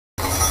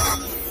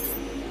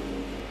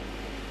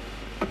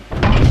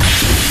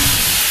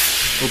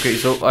Okay,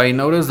 so I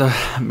noticed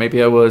that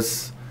maybe I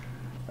was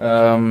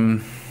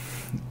too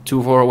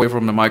far away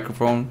from the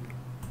microphone.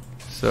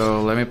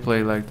 So let me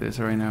play like this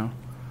right now.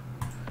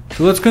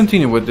 So let's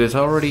continue with this. I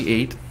already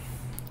ate.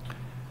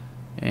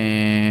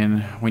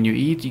 And when you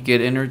eat, you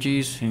get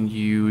energies and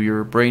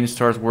your brain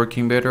starts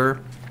working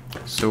better.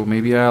 So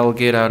maybe I'll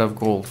get out of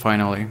gold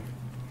finally.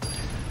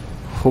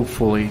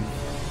 Hopefully.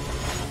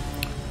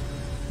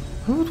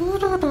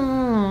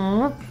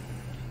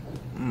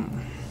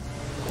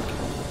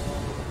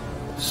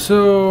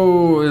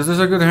 So, is this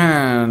a good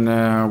hand?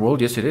 Well,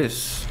 yes it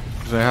is.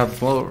 Because I have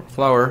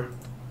flower.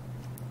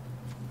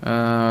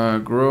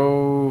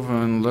 Grove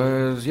and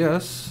Les,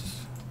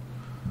 yes.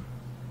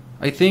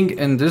 I think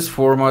in this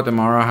format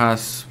Amara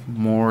has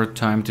more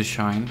time to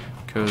shine.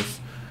 Because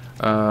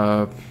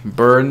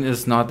burn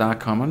is not that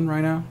common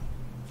right now.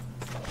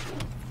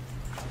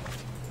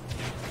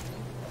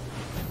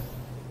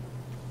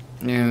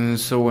 And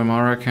so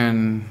Amara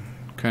can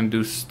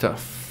do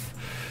stuff.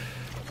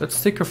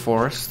 Let's take a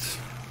forest.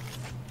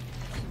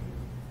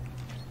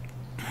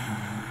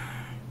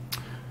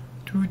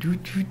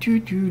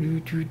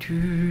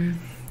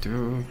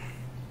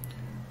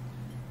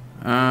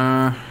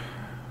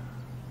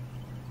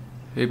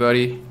 Hey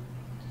buddy,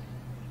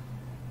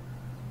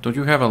 don't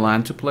you have a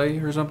land to play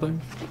or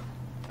something?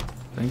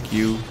 Thank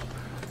you.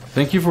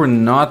 Thank you for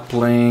not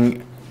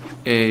playing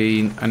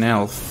an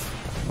elf,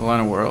 a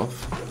Llanowar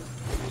elf.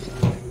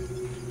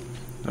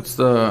 That's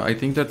I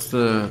think that's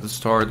the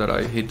star that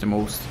I hate the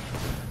most.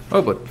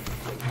 Oh, but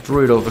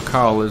Druid of the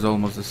Cowl is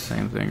almost the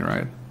same thing,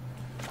 right?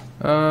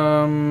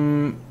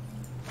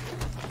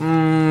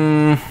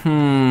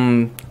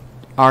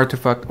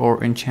 Artifact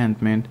or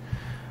enchantment.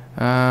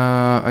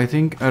 I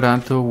think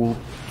Aranto will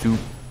do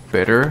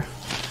better.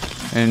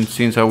 And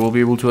since I will be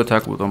able to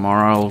attack with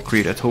Amara, I'll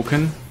create a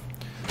token.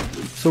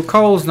 So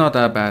Cowl's not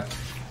that bad.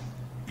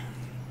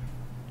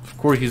 Of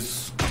course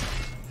he's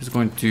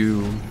going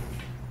to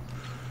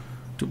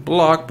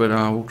block, but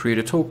I will create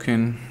a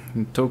token.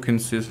 And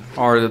tokens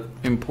are the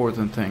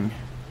important thing.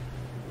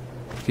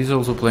 He's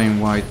also playing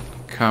white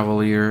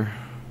Cavalier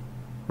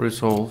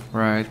Resolve,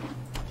 right?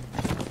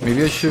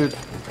 Maybe I should,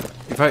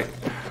 if I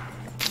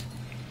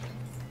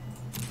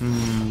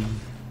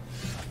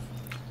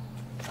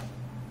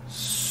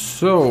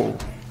So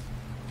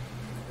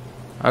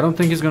I don't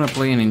think he's gonna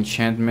play an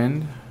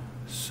enchantment.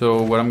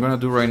 So what I'm gonna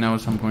do right now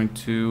is I'm going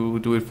to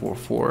do it for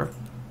 4.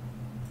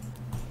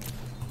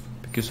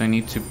 Because I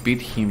need to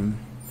beat him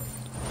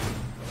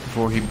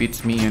before he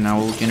beats me, and I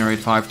will generate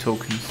 5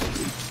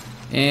 tokens.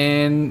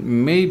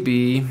 And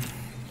maybe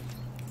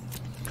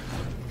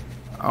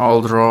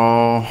I'll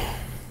draw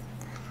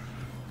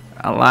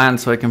a land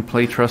so I can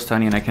play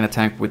Trostani and I can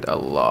attack with a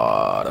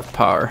lot of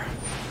power.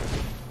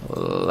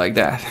 Like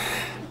that.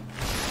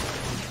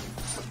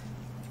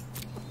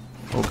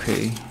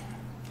 Okay.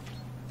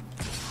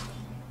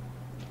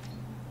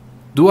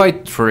 Do I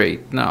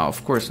trade? No,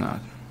 of course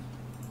not.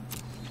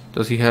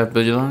 Does he have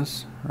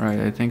vigilance? Right,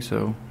 I think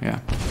so.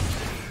 Yeah.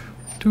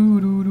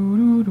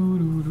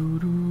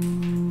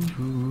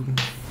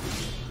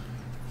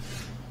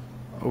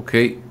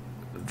 Okay.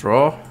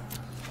 Draw.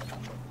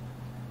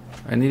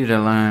 I needed a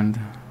land.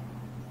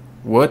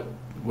 What?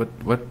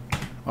 What?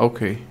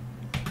 Okay.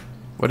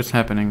 What is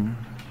happening?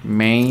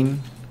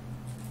 Main.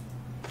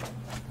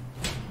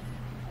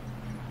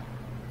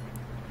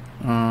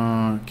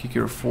 Kick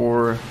your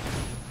 4.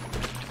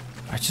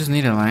 I just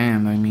need a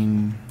land. I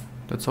mean,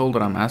 that's all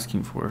that I'm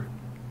asking for.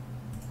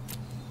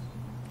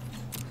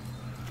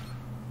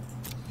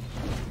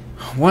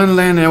 1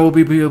 land, I will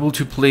be able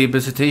to play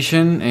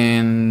Visitation,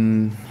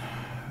 and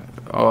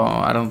oh,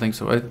 I don't think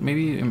so.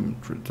 Maybe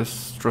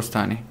just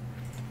Trostani,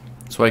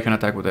 so I can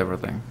attack with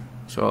everything.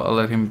 So I'll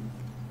let him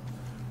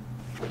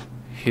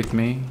hit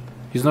me.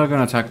 He's not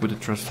gonna attack with the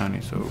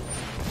Trostani, so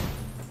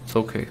it's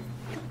okay.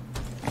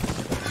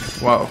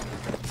 Wow.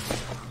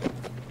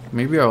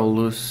 Maybe I'll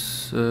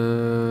lose.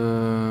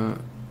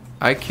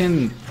 I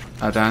can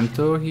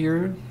Adanto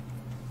here,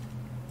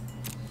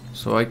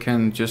 so I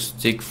can just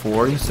take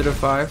 4 instead of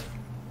 5.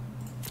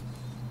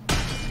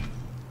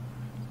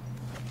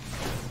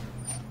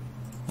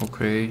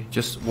 Okay,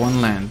 just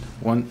 1 land.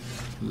 1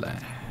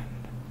 land.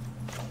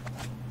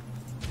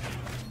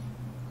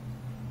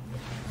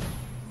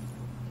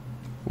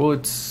 Well,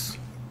 it's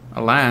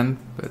a land,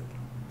 but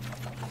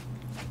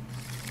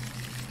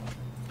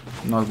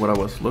not what I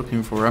was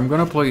looking for. I'm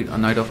gonna play a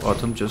Knight of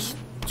Autumn just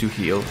to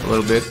heal a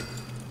little bit.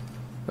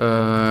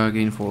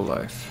 Gain 4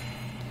 life.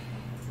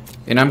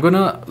 And I'm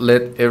gonna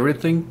let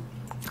everything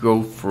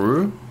go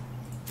through.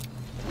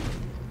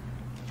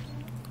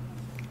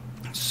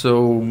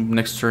 So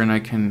next turn I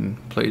can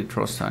play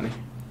Trostani.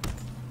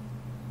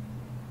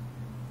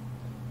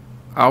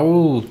 I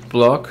will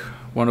block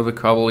one of the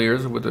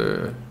Cavaliers with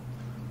the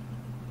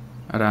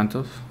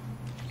Arantos.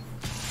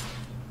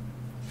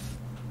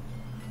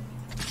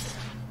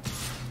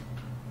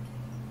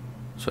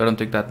 So I don't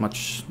take that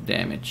much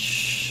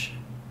damage.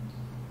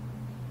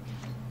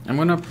 I'm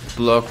gonna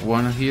block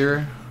one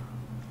here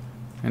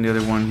and the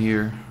other one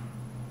here.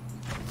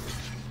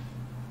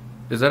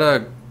 Is that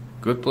a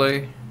good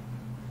play?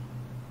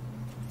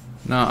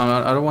 No,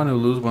 I don't want to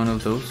lose one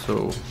of those,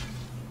 so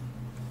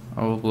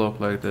I will block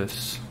like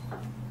this.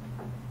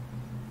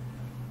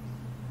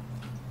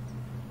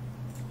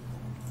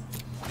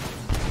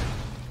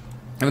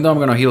 Even though I'm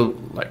gonna heal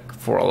like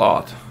for a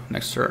lot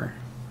next turn.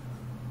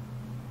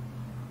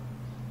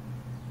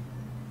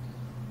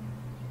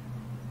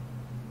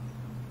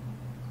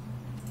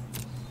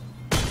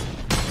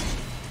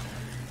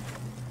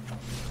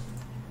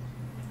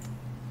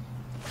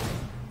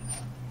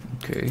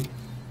 Okay.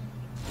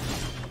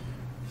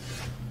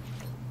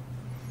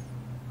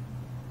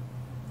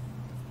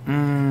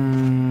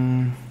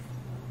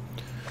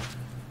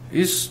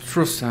 Is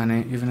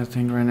Trostani even a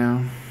thing right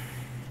now?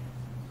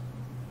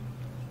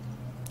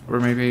 Or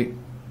maybe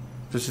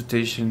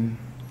Visitation.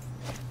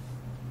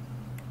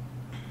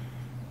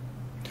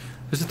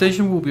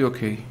 Visitation will be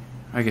okay,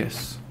 I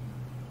guess.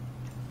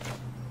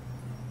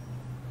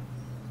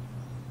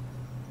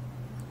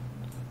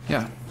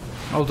 Yeah,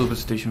 I'll do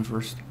Visitation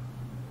first.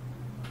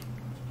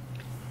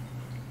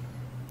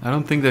 I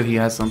don't think that he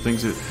has something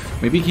to...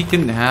 Maybe he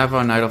can have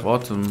a Night of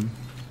Autumn.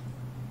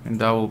 And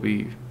that will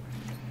be...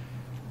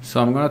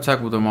 So I'm gonna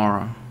attack with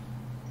Amara.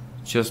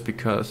 Just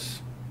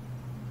because.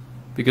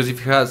 Because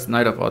if he has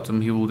Night of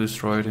Autumn, he will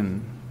destroy it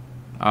and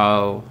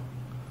I'll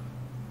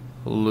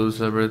lose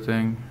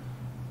everything.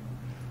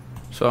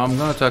 So I'm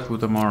gonna attack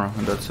with Amara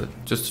and that's it.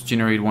 Just to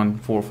generate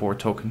 1/4/4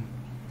 token.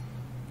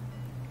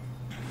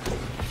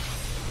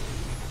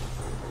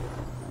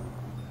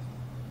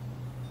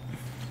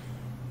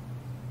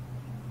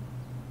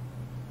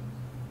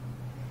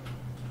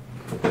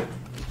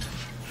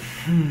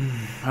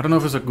 I don't know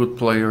if it's a good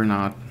play or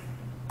not.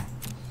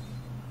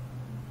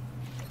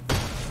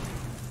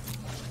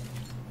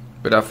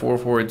 But at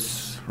 4/4,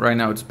 it's right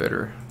now it's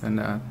better than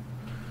that.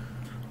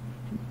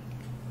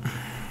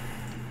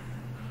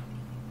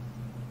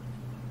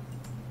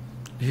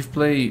 If you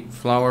play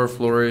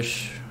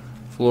Flourish,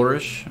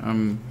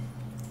 I'm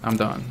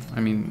done. I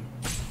mean,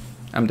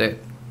 I'm dead.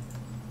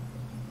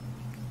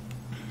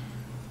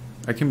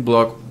 I can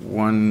block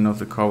one of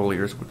the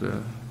Cavaliers with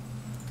the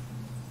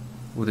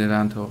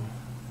Danto,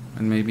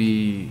 and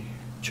maybe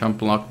chump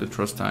block the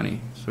Trostani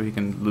so he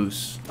can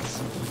lose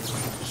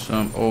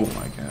some. Oh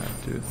my god,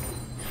 dude.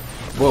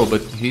 Whoa,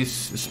 but he's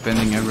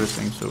spending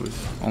everything, so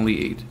it's only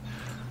 8.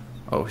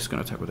 Oh, he's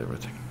gonna attack with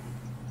everything.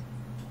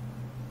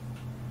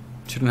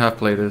 Shouldn't have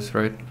played this,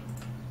 right?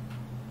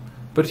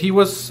 But he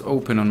was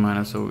open on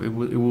mana, so it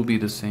will be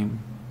the same.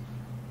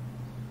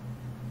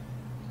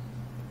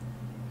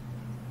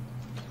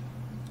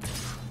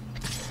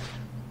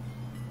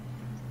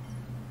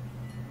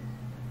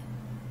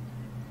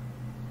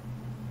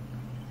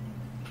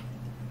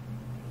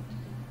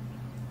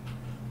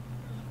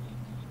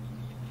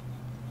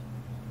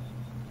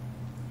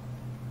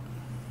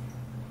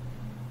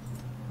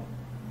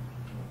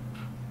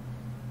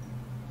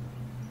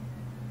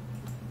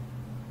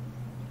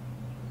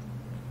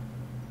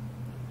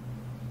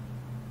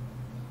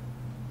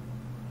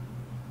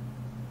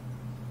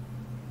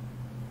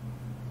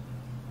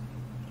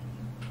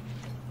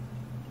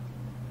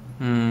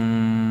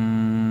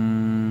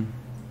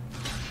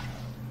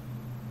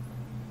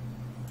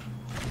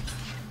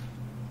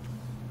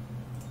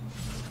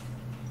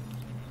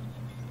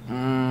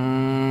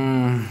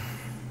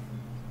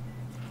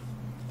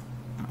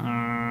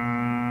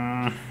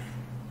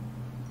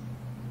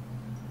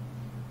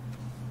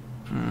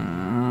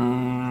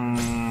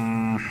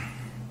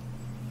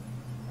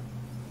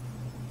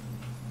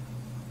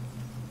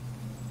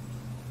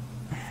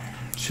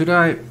 Should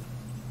I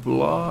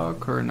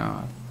block or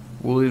not?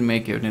 Will it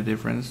make any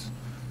difference?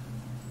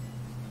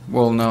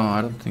 Well, no,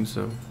 I don't think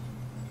so.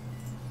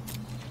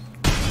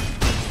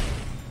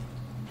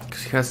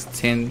 Because he has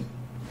 10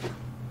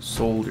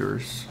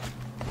 soldiers.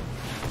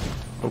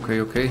 Okay,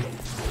 okay.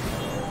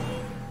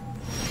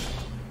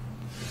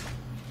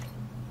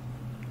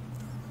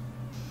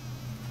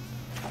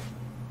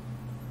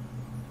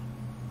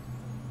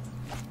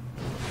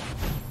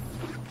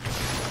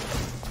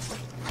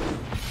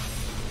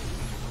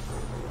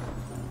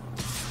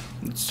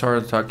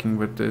 Start attacking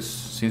with this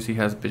since he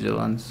has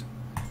vigilance,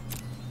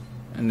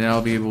 and then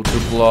I'll be able to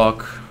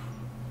block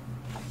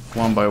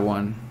one by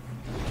one.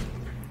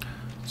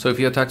 So if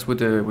he attacks with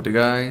the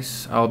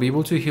guys, I'll be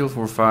able to heal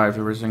for 5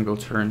 every single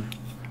turn.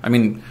 I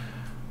mean,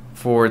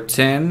 for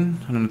 10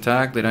 on an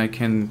attack, then I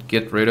can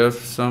get rid of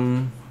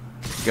some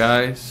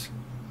guys.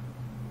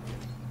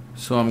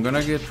 So I'm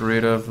gonna get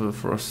rid of the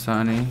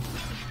Frostani.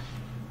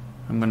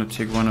 I'm gonna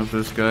take one of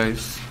those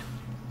guys.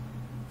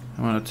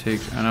 I'm gonna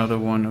take another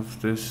one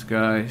of these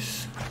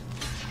guys.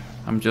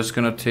 I'm just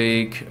gonna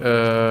take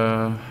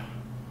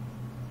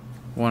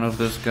one of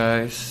those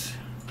guys.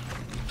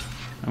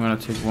 I'm gonna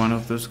take one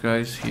of those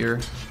guys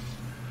here.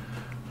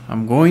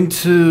 I'm going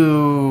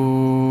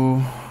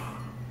to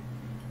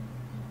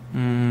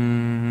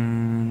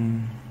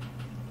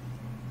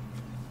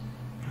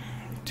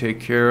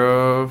take care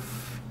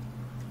of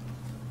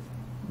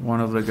one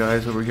of the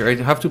guys over here. I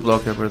have to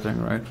block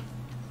everything, right?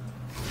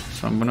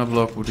 So I'm gonna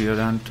block with the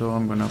Adanto,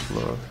 I'm gonna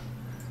block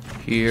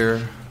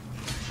here,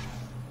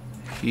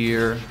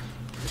 here,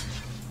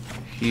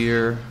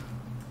 here,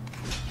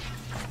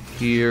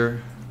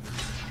 here,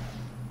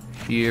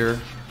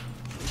 here,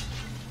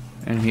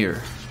 and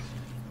here.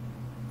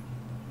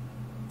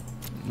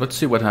 Let's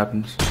see what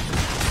happens.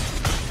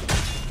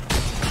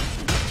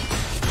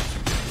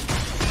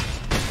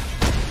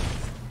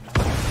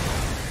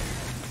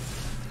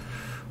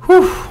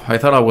 Whew, I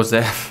thought I was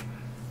dead.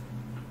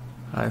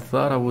 I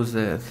thought I was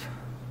dead.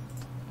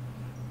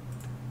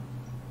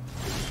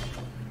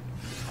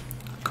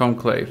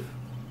 Conclave.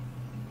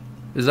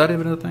 Is that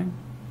even a thing?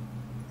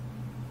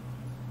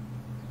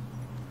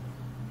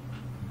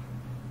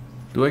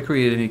 Do I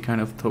create any kind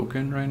of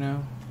token right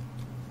now?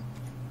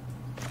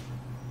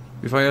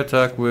 If I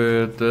attack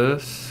with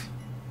this,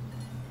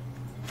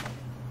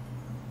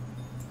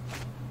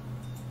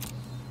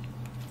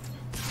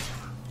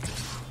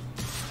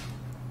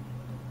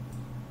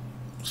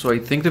 so I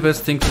think the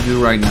best thing to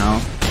do right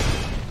now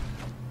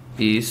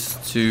is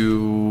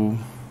to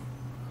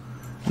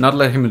not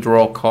let him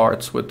draw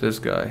cards with this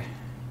guy.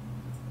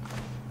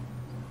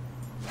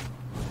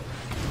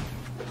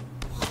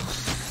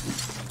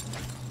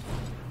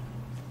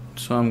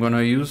 So I'm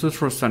gonna use the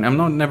Trostani. I'm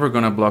not never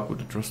gonna block with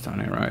the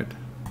Trostani, right?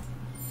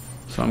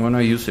 So I'm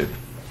gonna use it.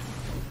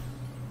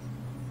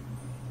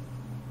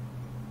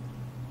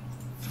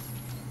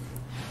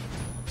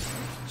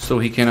 So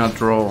he cannot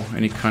draw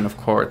any kind of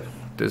card,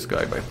 this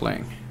guy, by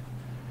playing.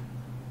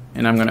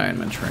 And I'm gonna end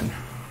my turn.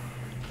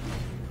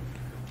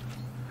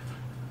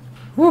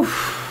 Whew.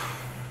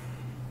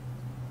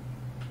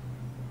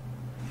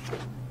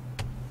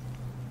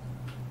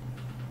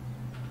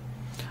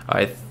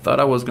 I thought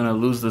I was gonna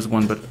lose this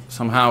one, but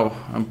somehow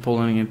I'm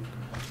pulling it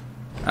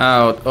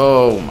out.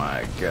 Oh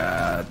my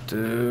god,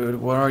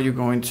 dude. What are you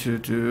going to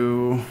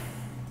do?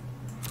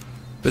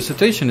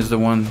 Visitation is the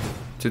one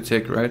to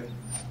take, right?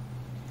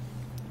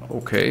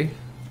 Okay.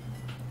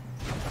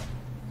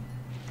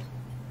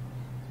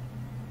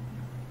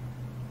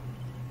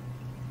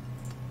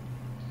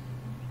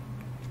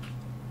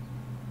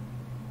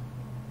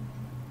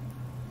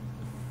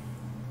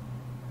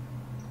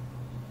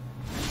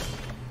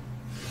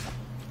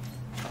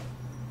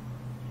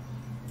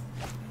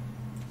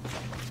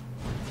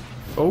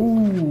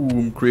 Oh,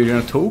 I'm creating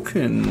a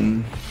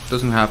token.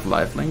 Doesn't have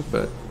lifelink,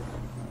 but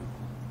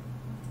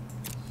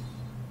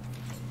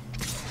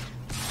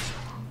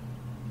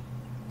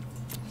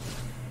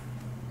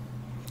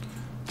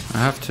I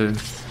have to.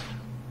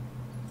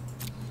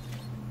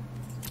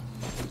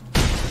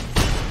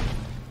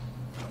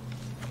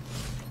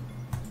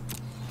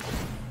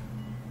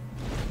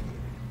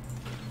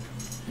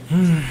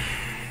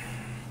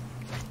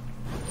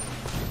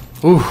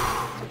 Ooh,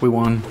 we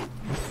won.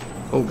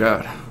 Oh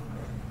god.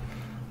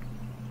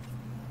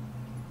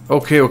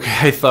 Okay,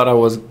 I thought I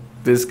was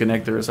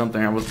disconnected or something.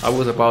 I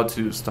was about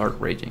to start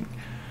raging.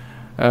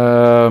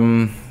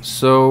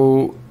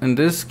 So in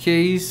this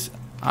case,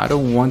 I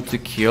don't want to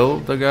kill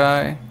the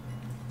guy.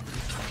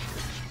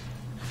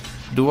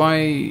 Do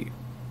I?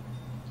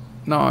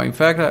 No, in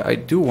fact, I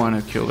do want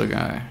to kill the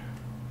guy.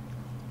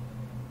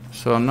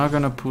 So I'm not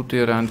gonna put the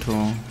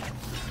Aranto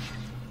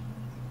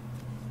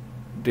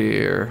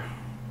there.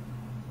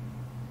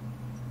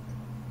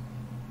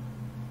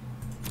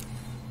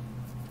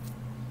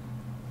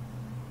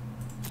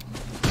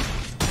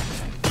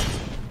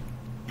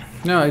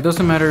 No, it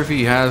doesn't matter if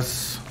he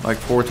has like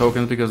 4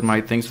 tokens because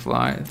my things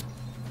fly.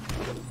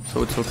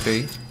 So it's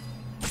okay.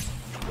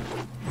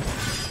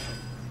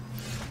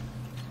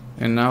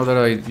 And now that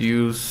I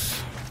use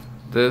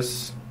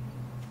this,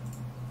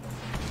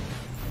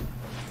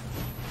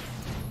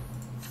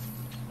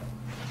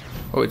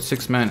 oh, it's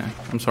 6 mana.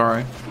 I'm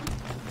sorry.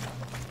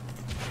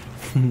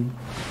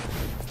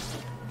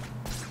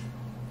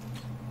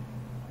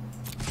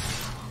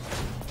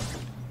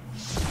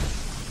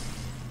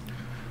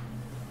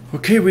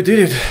 Okay, we did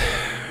it.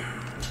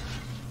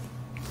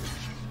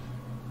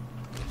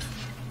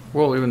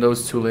 Well, even though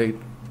it's too late.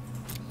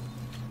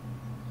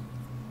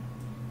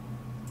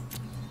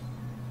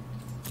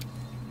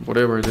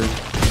 Whatever it is.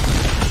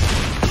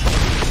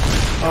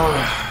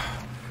 Oh,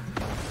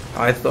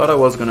 I thought I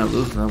was gonna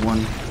lose that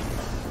one.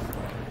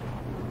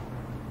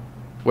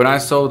 When I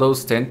saw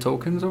those 10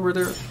 tokens over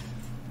there,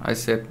 I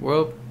said,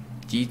 well,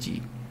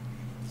 GG.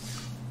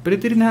 But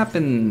it didn't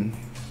happen,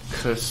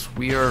 because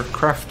we are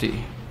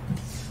crafty.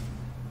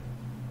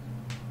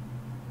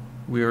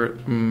 We are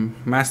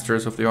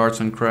masters of the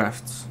arts and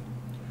crafts.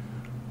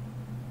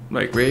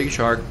 Like Ray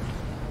Shark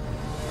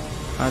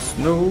has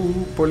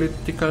no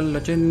political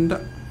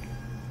agenda.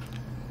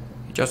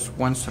 He just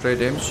wants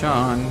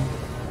redemption.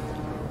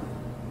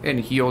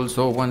 And he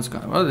also wants...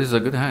 Well, this is a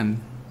good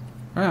hand.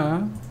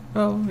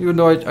 Well, even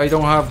though I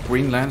don't have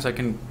green lands, I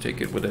can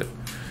take it with it.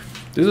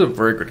 This is a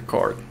very good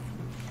card.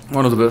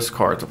 One of the best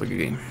cards of the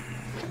game.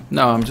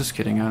 No, I'm just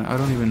kidding. I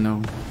don't even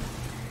know.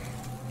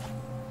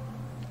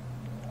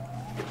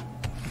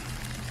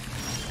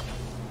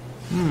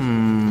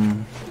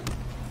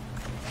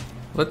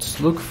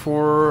 Let's look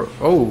for...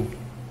 Oh,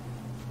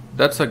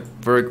 that's a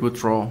very good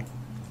draw.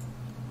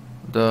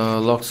 The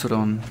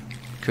Loxodon.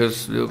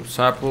 Because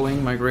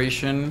sapling,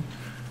 migration,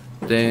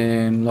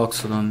 then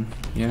Loxodon.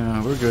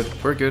 Yeah, we're good.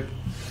 We're good.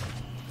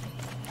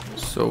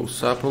 So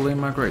sapling,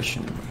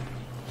 migration.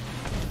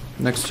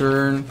 Next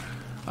turn,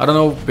 I don't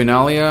know,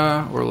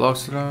 Benalia or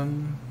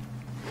Loxodon.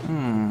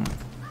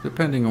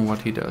 Depending on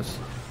what he does.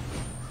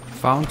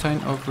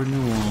 Fountain of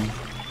Renewal.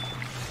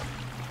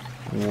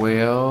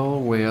 Well.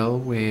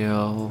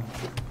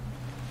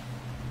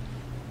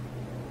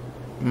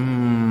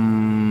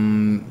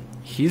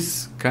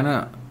 He's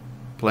kinda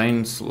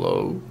playing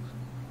slow.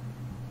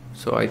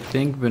 So I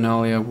think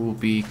Benalia will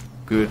be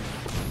good.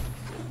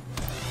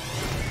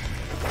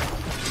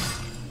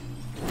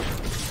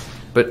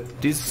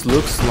 But this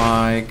looks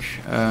like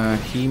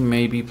he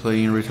may be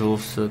playing Ritual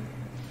Soot.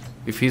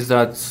 If he's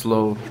that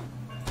slow.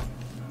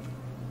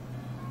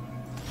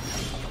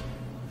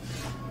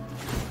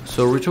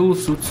 So Ritual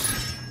Soot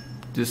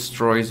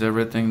destroys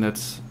everything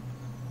that's...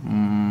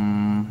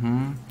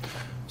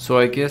 So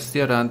I guess the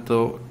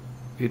Aranto,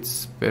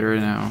 it's better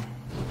now.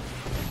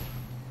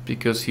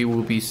 Because he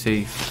will be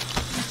safe.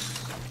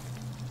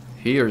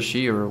 He or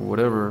she or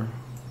whatever.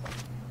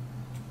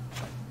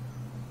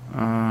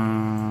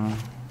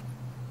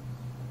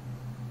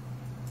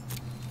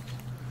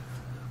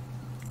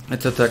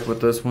 Let's attack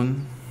with this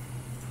one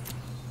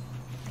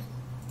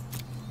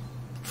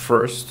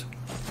first,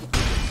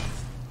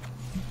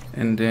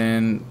 and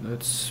then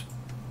let's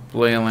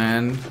play a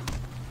land.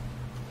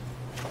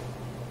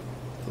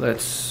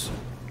 Let's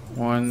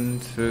 1,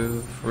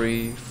 2,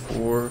 3,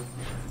 4,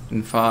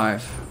 and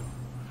 5.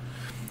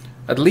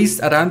 At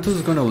least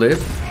Aranto's gonna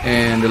live,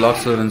 and the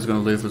Loxodon's gonna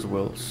live as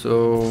well,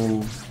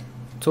 so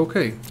it's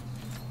okay.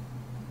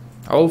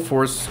 I'll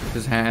force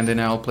his hand,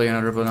 and I'll play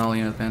another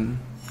Benalia then.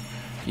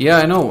 Yeah,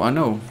 I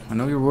know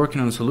you're working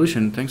on a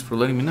solution. Thanks for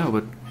letting me know,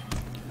 but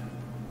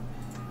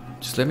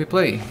just let me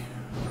play.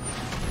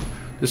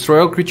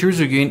 Destroy all creatures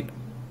you gain.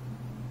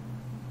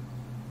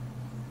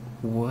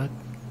 What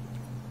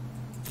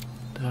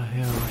the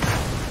hell?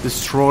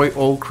 Destroy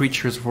all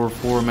creatures for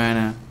 4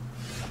 mana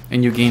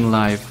and you gain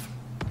life.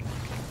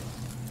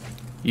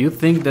 You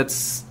think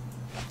that's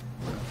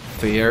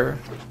fair?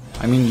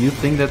 I mean, you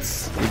think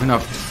that's even a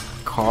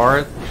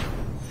card?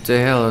 What the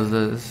hell is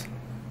this?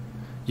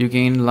 You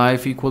gain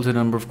life equal to the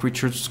number of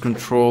creatures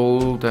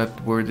control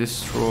that were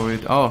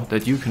destroyed. Oh,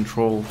 that you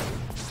control.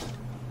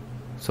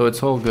 So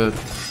it's all good.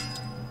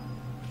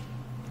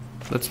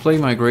 Let's play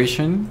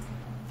migration.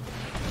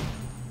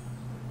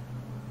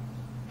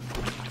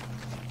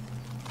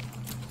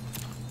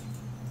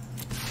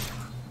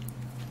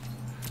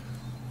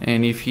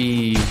 And if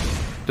he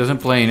doesn't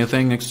play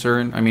anything next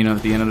turn, I mean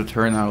at the end of the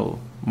turn, I'll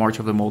March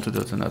of the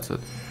Multitudes and that's it.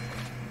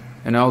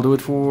 And I'll do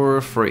it for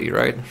free,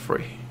 right?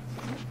 Free.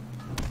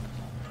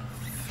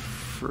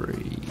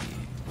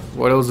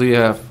 What else do you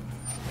have?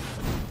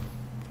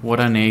 What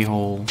an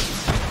a-hole.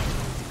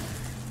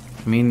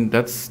 I mean,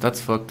 that's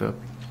fucked up.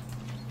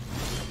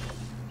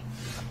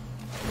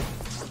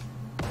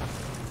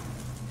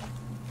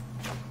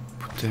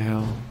 What the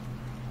hell?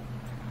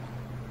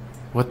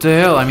 What the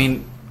hell? I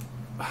mean,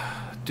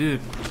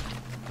 dude.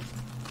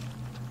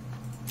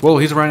 Well,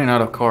 he's running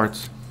out of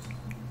cards.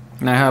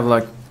 And I have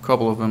like a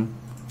couple of them.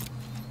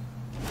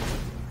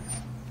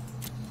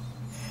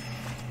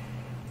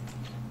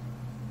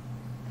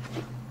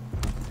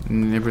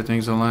 And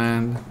everything's a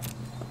land.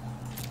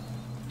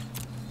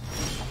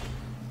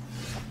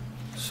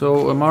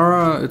 So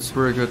Amara, it's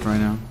very good right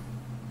now.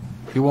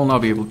 He will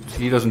not be able to,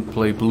 he doesn't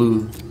play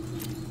blue.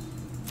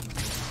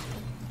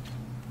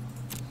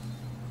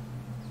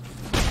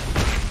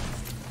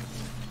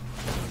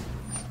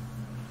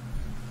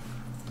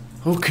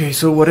 Okay,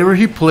 so whatever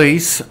he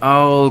plays,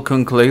 I'll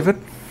conclave it.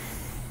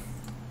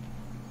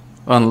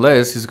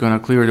 Unless he's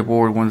gonna clear the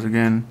board once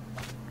again.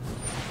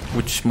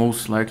 Which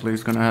most likely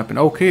is gonna happen.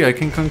 Okay, I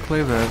can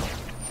conclave that.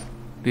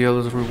 The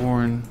Elders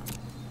Reborn.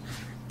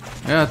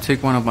 Yeah,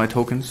 take one of my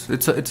tokens.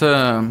 It's a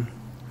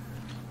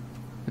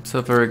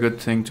very good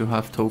thing to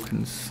have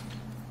tokens.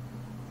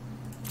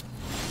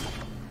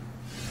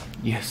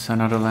 Yes,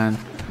 another land.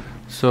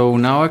 So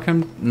now I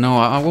can... No,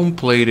 I won't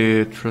play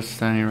the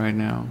Trostani right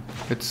now.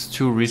 It's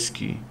too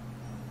risky.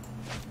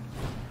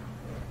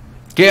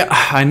 Yeah,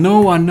 I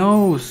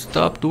know.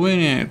 Stop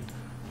doing it.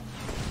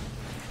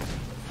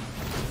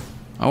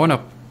 I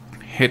wanna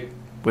hit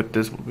with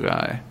this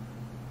guy.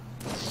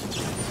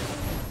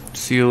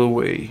 Seal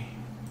away.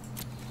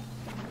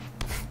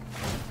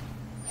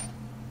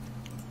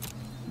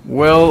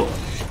 Well,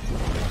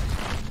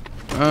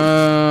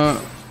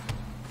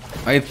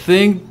 I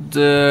think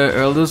the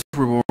Elders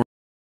Reborn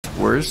is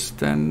worse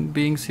than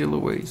being sealed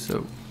away,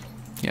 so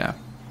yeah.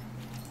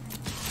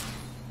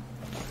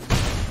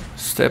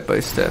 Step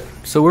by step.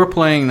 So we're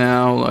playing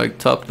now like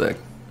top deck.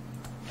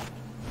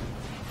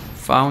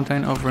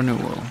 Fountain of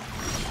Renewal.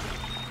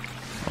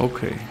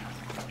 Okay.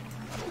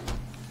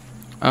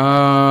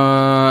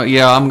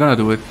 Yeah, I'm gonna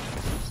do it.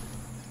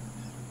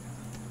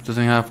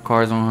 Doesn't have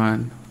cards on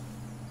hand.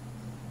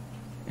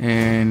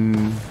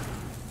 And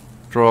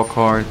draw a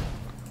card.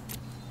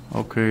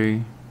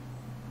 Okay.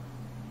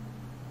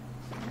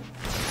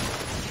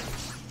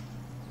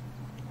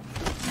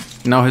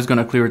 Now he's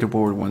gonna clear the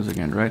board once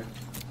again, right?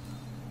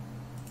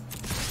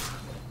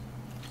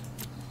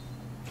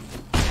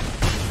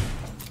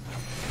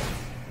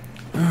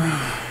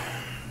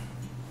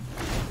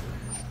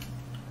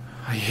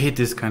 I hate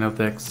this kind of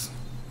decks.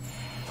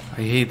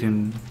 I hate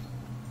him.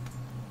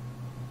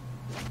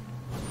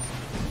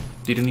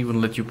 Didn't even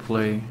let you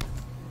play.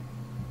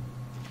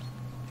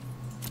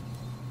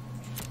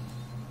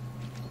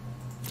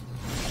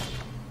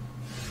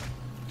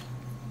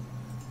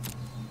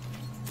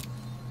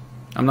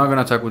 I'm not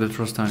gonna attack with the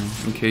Trust Tiny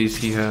in case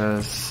he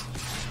has,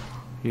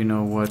 you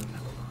know what.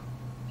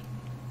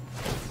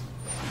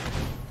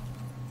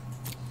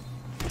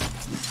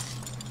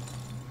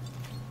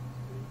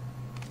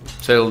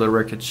 Sail the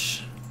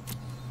Wreckage.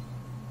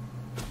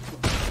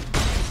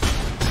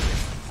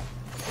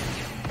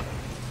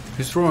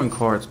 He's throwing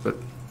cards, but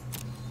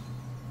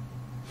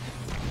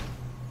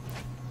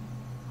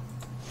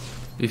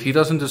if he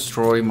doesn't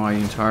destroy my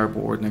entire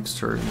board next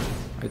turn,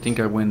 I think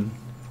I win.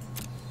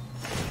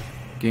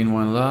 Gain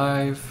 1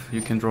 life, you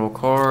can draw a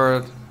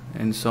card,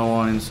 and so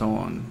on and so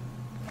on.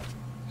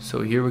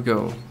 So here we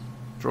go.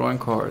 Drawing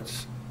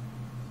cards.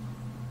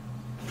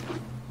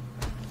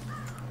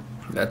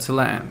 That's a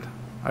land.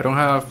 I don't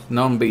have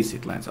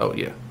non-basic lands. Oh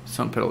yeah,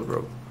 Sunpetal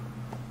Grove.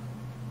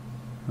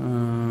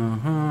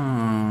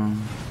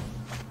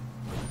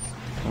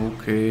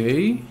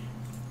 Okay.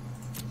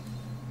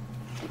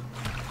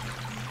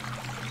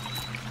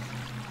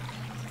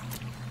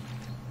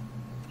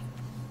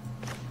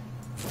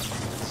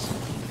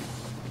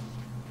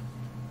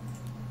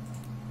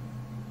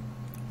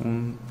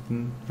 One,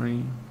 two,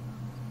 three,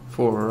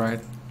 four,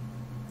 right?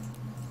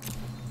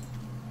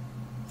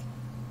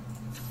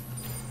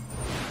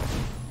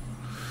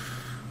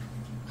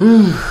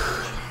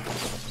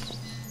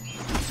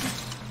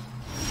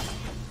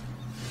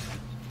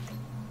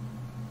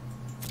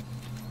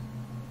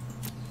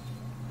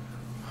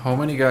 How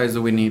many guys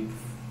do we need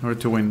in order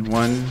to win?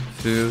 1,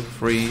 2,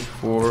 3,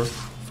 4,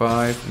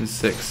 5, and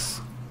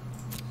 6.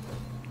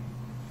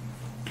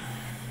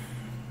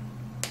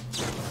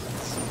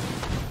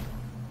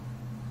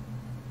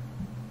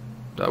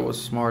 That was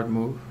a smart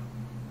move.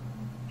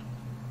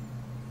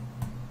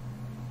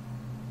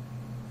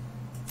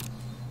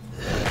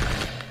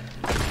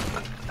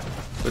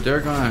 But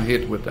they're gonna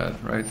hit with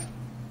that, right?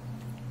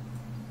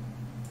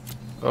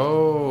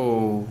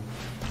 Oh,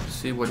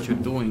 see what you're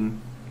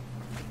doing.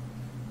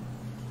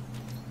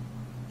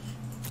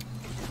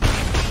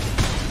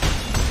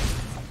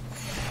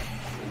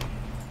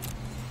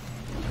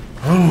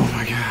 Oh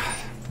my god.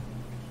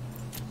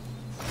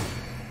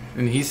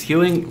 And he's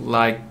healing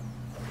like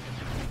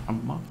a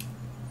month.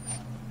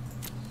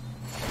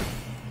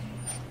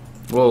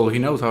 Well, he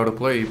knows how to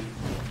play.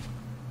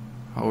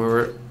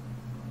 However,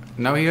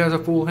 now he has a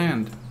full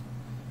hand.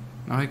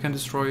 Now he can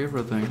destroy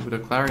everything with a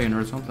Clarion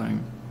or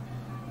something.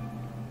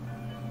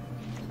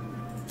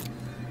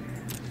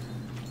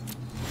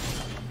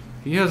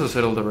 He has a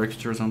Settle the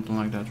Wreckage or something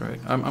like that, right?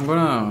 I'm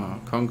gonna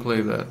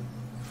conclave that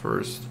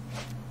first.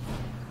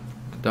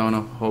 The Dawn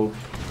of Hope.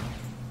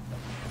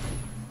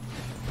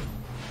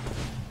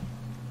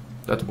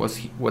 That was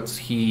what's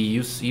he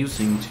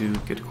using to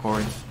get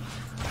cards.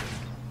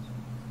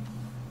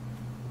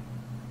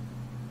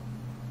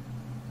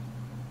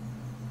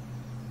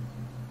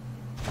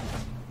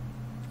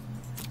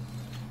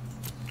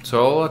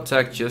 So I'll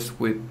attack just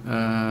with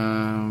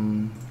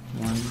 1,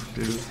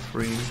 2,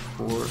 3,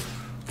 4,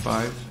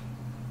 5.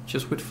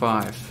 Just with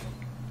 5.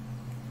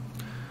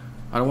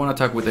 I don't want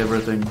to attack with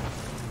everything.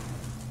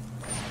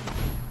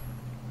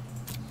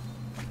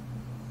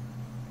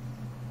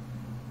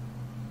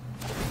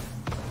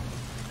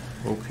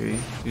 Okay,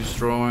 he's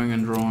drawing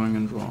and drawing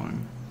and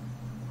drawing.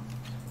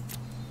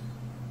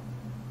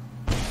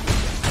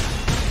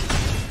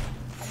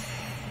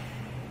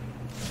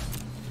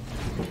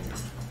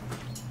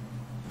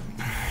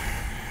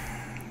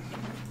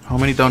 How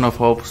many Dawn of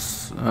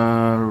Hopes?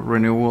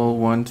 Renewal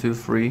 1, 2,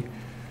 3.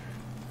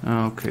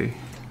 Okay.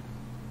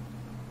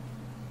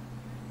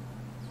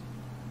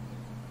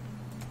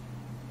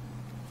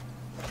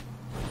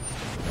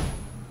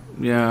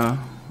 Yeah,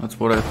 that's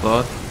what I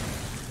thought.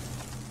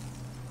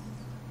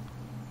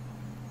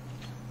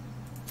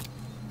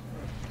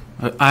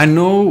 I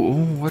know.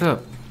 Oh, what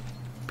up?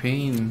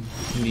 Pain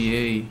in the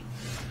A.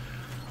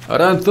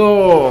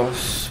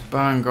 Aranthos!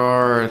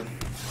 Vanguard.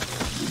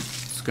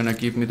 It's gonna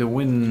give me the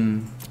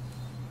win.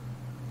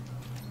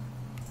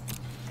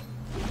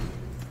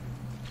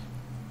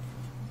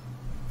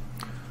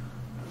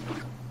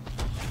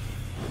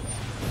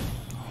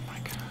 Oh my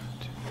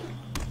god.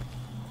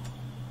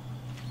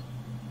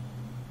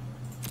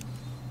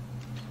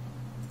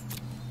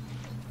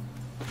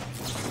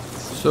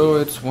 So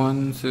it's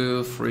 1,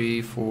 2,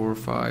 3, 4,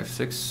 5,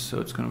 6. So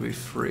it's gonna be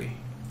 3.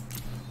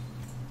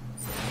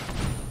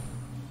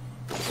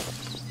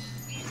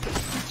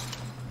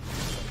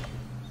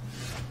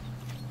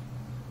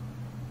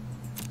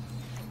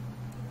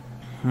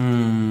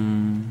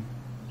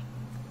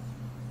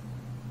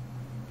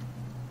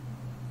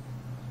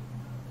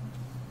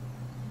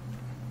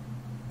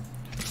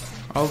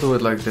 I'll do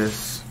it like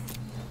this.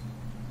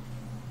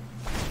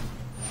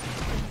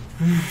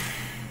 Oh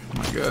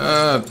my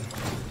god.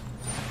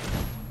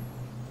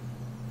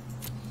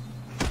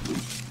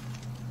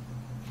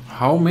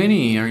 How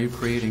many are you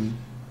creating?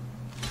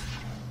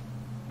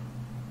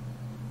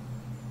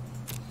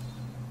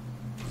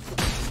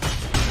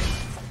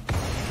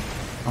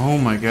 Oh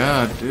my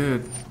god,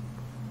 dude.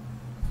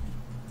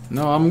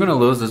 No, I'm gonna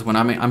lose this one.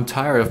 I mean, I'm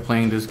tired of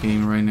playing this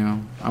game right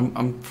now.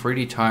 I'm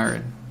pretty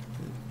tired.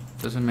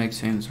 It doesn't make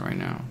sense right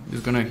now.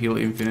 It's gonna heal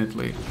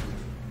infinitely.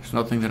 There's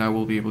nothing that I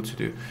will be able to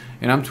do.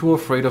 And I'm too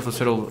afraid of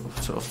settle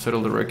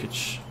the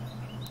wreckage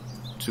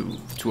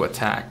to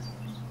attack.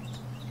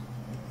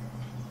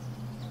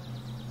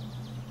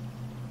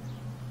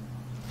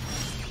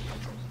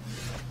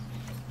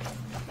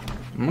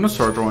 I'm gonna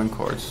start drawing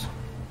cards.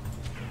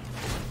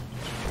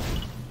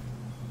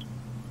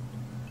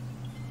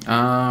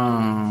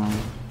 Oh,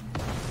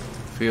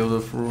 Field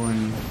of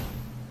Ruin,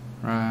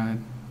 right?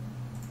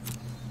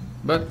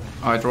 But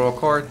I draw a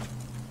card.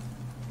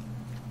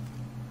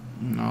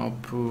 And I'll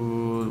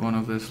put one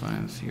of these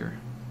lands here.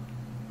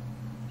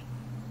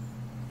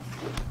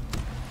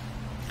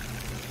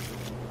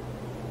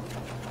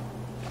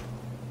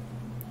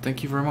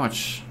 Thank you very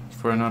much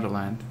for another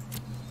land.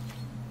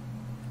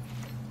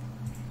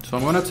 So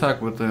I'm gonna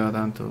attack with the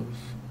Adantos.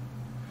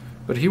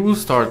 But he will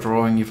start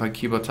drawing if I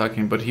keep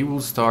attacking, but he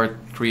will start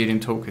creating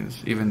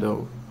tokens, even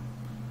though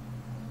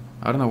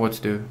I don't know what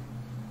to do.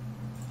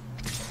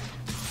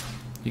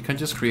 You can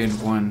just create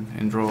one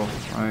and draw,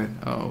 right?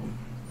 Oh,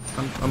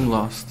 I'm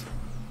lost.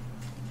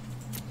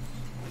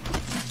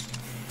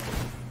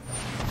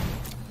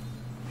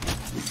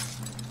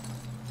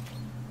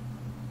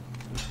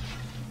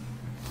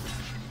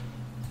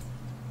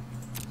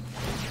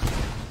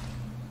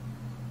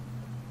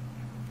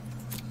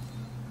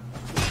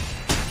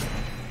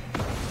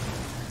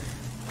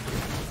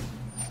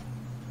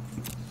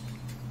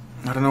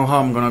 I don't know how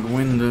I'm gonna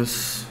win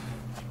this.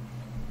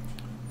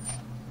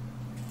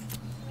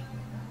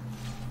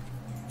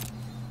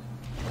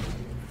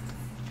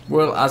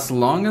 Well, as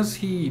long as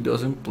he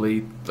doesn't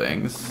play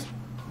things,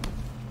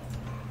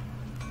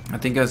 I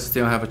think I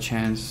still have a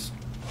chance.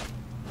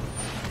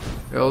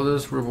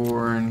 Eldest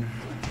Reborn.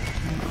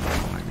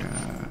 Oh my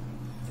god.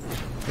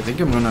 I think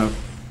I'm gonna...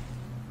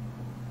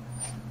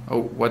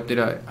 Oh, what did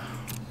I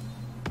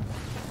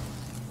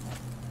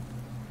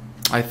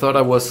thought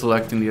I was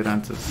selecting the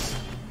Adantos.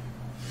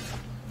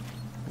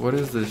 What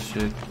is this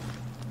shit?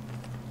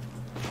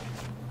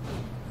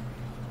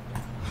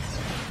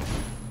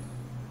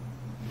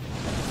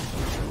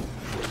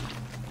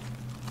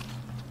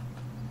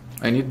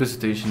 I need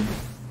visitation.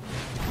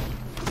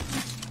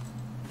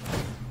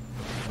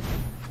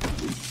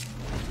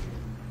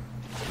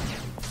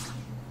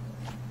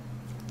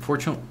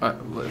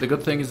 Fortunately, the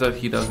good thing is that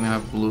he doesn't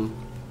have blue.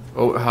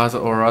 Oh, has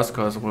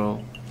Oraska as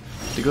well.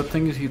 The good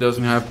thing is he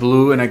doesn't have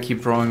blue, and I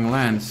keep drawing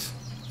lands.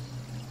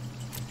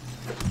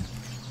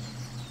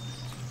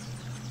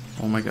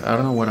 Oh my god, I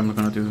don't know what I'm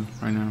gonna do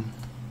right now.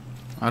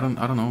 I don't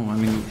know. I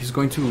mean, he's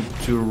going to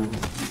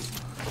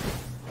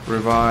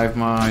revive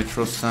my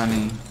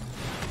Trostani.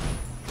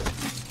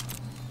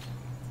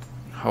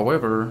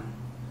 However,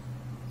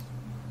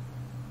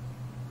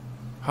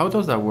 how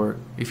does that work?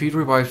 If he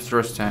revives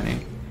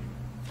Trostani,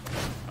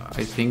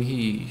 I think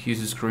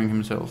he's screwing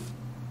himself.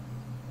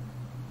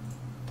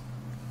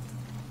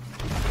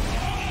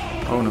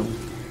 Oh no.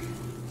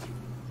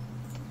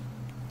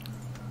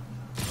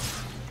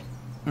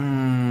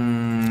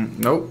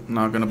 Nope,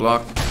 not gonna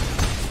block.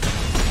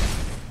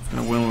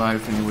 Gonna win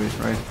life anyways,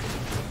 right?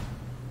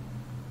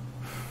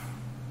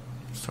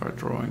 Start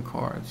drawing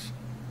cards.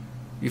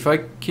 If I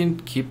can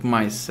keep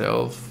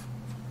myself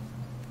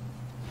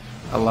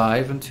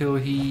alive until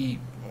he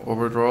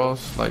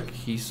overdraws, like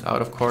he's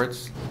out of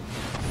cards,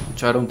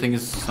 which I don't think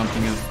is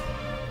something that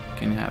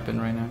can happen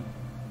right now.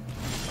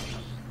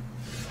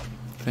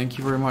 Thank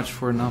you very much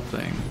for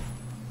nothing.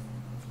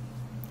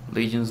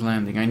 Legion's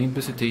Landing. I need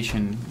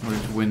visitation in order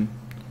to win.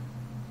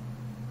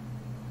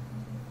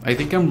 I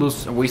think I'm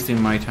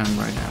wasting my time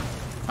right now.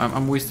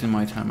 I'm wasting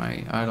my time.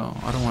 I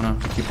don't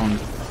want to keep on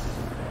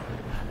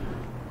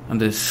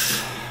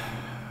this.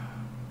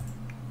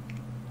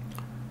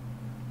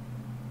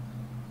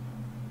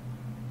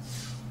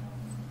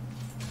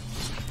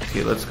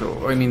 Okay, let's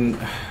go. I mean,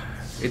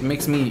 it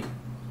makes me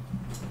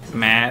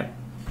mad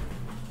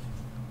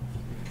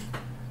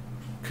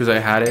because I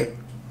had it.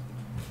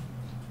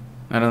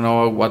 I don't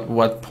know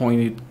what point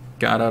it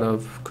got out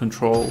of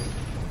control.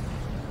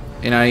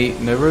 And I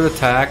never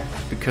attacked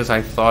because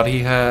I thought he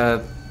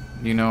had,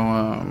 you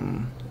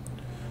know,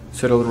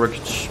 settled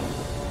wreckage.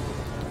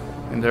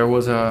 And that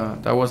was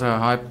a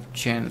high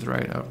chance,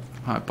 right? A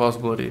high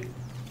possibility.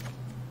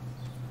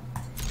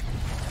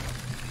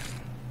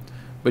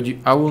 But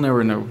I will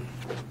never know.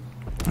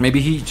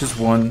 Maybe he just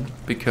won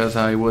because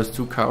I was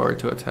too coward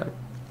to attack.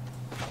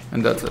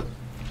 And that's it.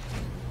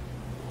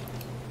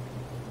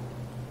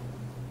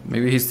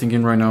 Maybe he's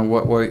thinking right now,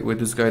 why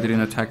this guy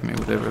didn't attack me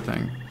with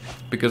everything?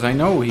 Because I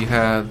know he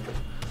had,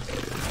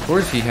 of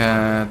course he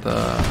had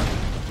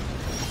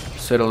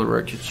settled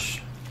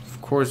wreckage.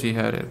 Of course he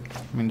had it.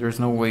 I mean, there's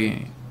no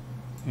way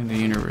in the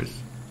universe.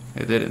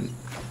 It didn't.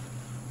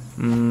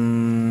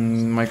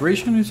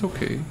 Migration is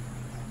okay.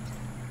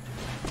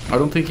 I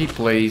don't think he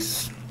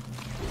plays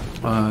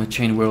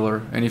Chain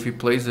Whirler, and if he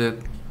plays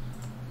it,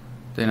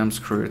 then I'm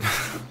screwed.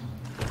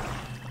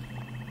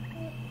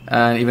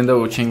 And even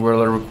though Chain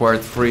Whirler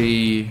required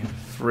three,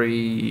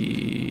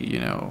 you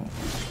know,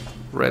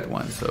 red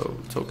ones, so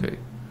it's okay.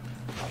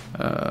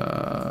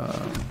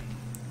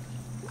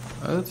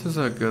 This is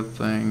a good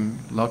thing.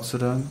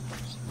 Loxodon.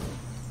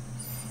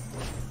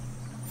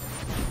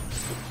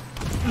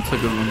 That's a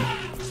good one.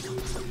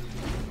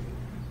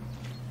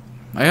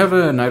 I have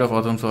a Knight of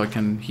Autumn, so I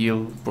can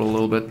heal for a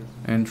little bit,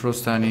 and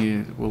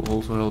Trostani will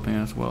also help me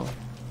as well.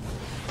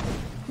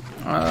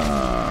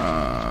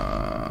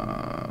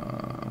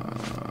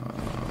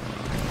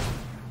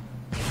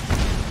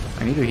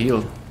 I need to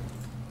heal.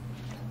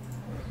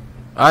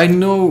 I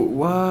know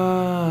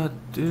what,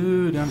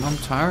 dude. I'm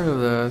tired of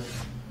that.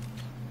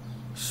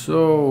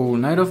 So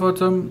Knight of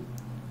Autumn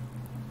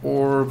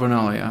or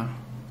Vanalia.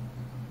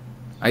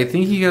 I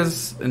think he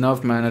has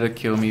enough mana to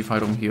kill me if I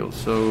don't heal.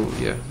 So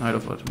yeah, Knight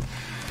of Autumn.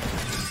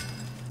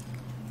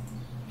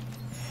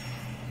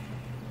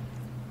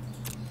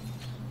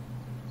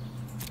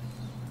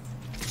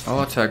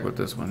 I'll attack with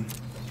this one.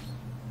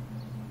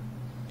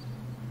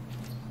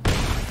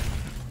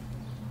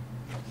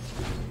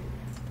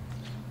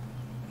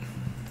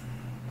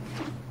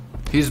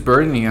 He's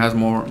burning, he has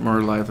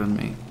more life than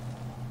me.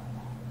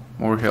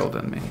 More health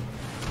than me.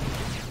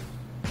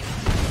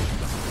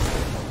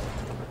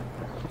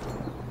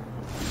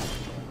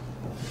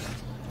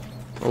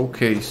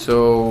 Okay,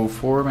 so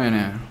 4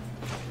 mana.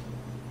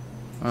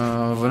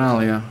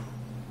 Vanalia.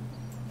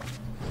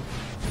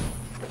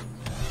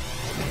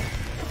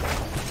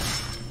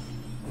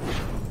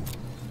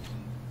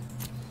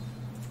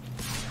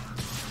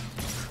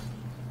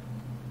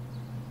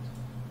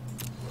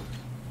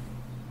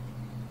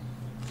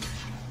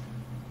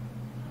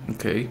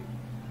 Okay.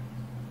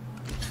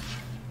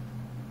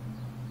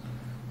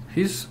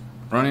 He's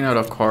running out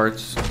of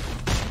cards.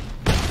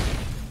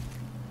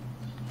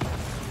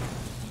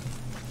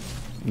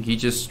 He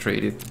just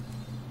traded.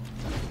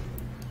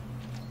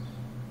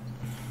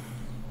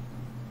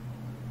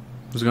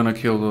 Who's gonna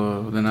kill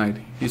the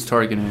knight? He's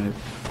targeting it.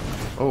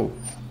 Oh.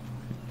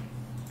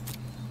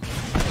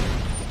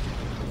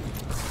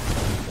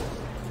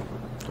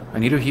 I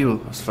need to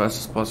heal as fast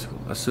as possible.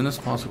 As soon as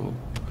possible.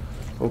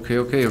 Okay,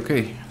 okay,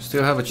 okay.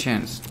 Still have a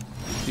chance.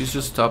 He's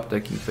just top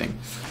decking thing.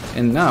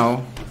 And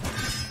now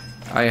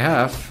I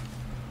have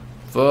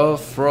the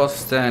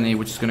Frostani,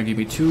 which is gonna give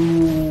me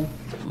 2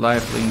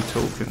 lifelink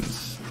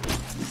tokens.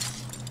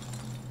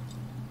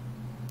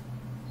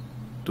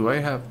 Do I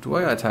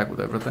attack with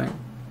everything?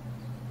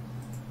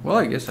 Well,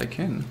 I guess I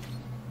can.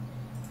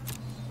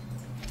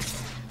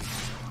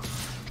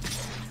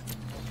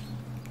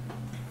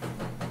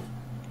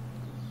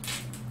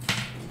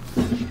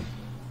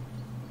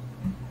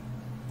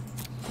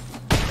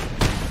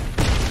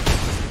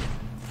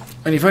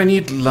 And if I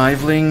need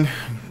liveling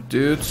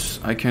dudes,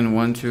 I can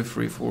 1, 2,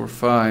 3, 4,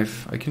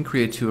 5. I can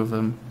create 2 of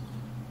them.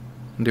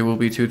 And there will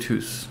be 2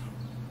 2s.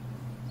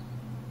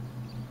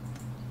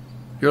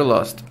 You're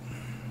lost.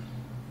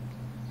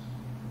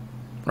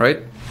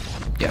 Right?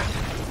 Yeah.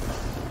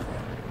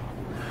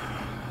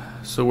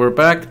 So we're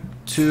back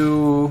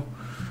to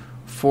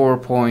 4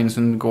 points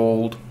in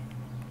gold.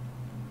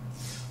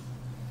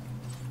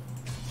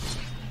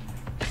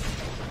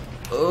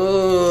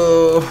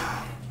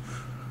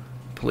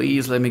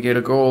 Please let me get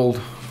a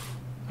gold.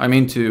 I'm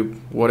into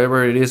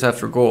whatever it is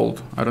after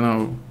gold. I don't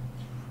know.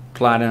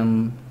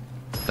 Platinum,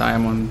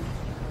 diamond.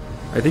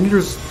 I think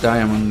there's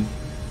diamond.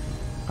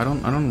 I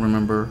don't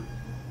remember.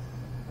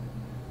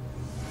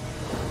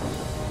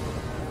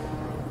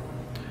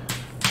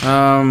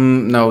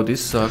 No,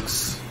 this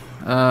sucks.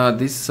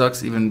 This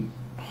sucks even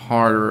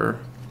harder.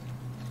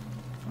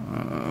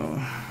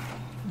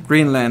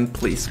 Greenland,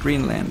 please.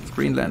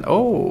 Greenland.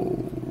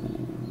 Oh,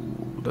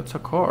 that's a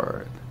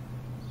card.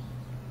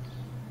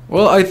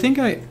 Well, I think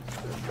it's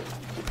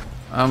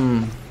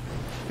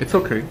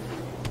okay.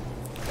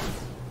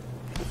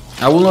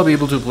 I will not be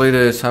able to play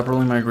the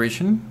Saproling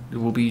Migration. It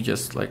will be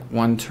just like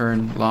 1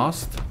 turn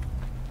lost.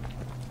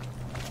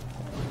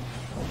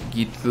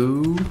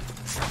 Gitu.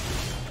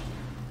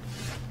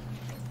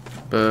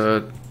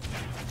 But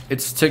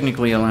it's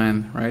technically a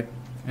land, right?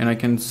 And I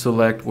can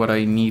select what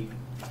I need.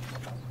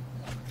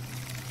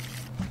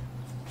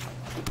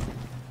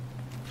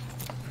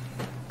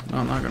 No,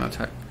 I'm not gonna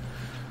attack.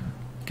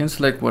 I can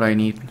select what I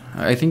need.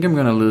 I think I'm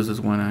gonna lose this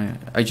one.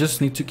 I just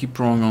need to keep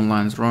drawing on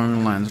lands,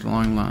 drawing lands.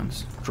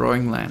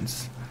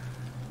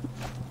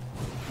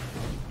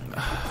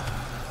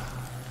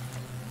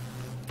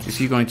 Is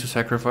he going to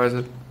sacrifice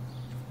it?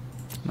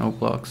 No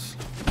blocks.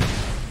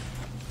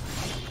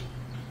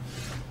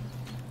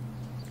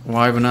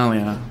 Why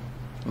Vanalia?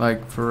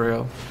 Like, for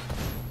real.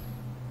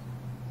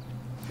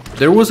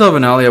 There was a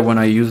Vanalia when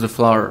I used the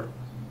flower.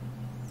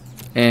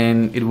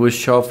 And it was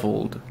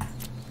shuffled.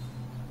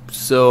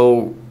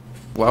 So,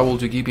 why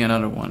would you give me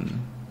another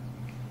one?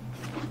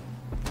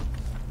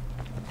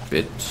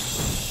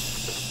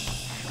 Bitch.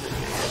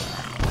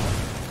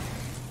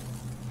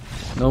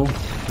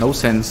 No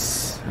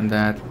sense in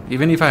that.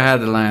 Even if I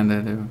had the land,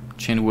 the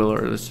Chain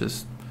Wheeler is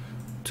just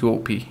too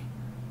OP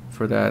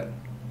for that.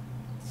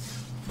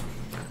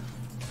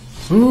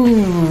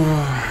 Ooh.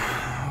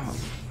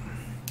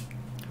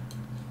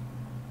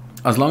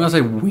 As long as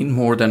I win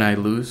more than I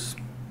lose,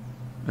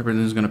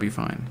 everything's gonna be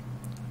fine.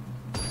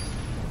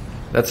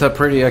 That's a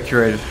pretty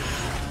accurate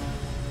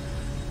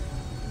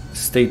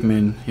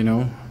statement, you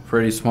know?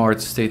 Pretty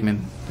smart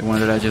statement, the one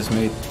that I just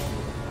made.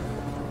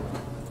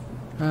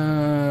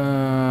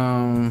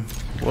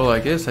 Well, I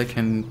guess I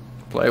can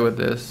play with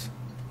this.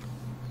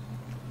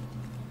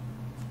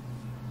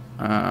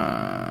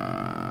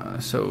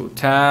 So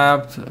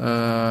tapped,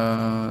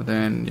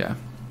 then yeah.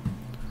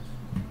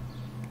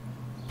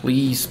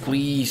 Please,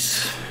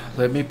 please,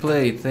 let me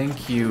play,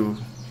 thank you.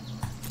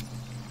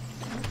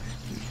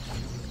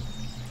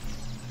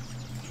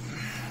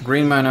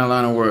 Green mana,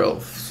 Llanowar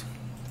Elves.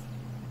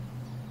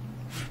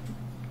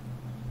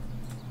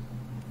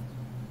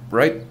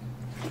 Right?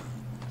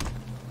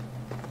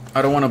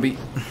 I don't want to be...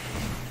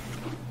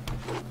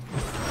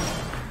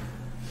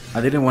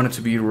 I didn't want it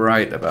to be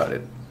right about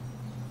it.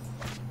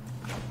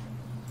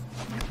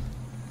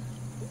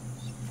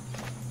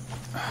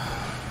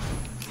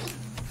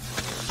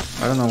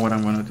 I don't know what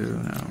I'm gonna do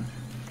now.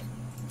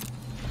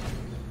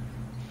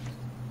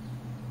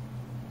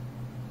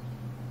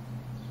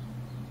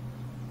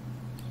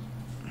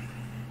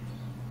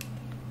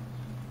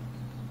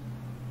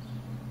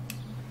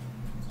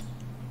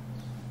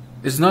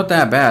 It's not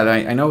that bad.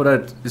 I know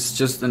that it's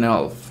just an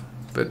elf,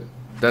 but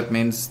that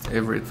means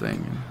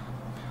everything.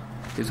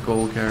 His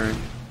gold carry,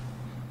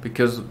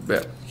 because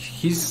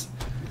he's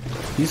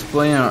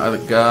playing a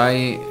guy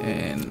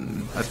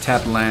and a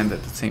tap land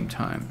at the same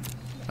time.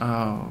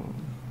 Oh,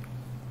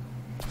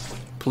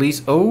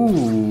 please!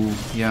 Oh,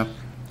 yeah,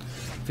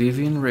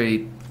 Vivian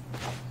Raid.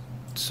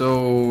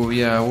 So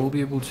yeah, I will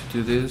be able to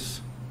do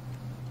this.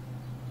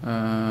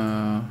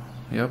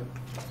 Yep.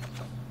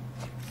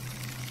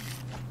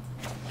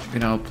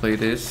 And I'll play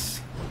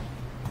this.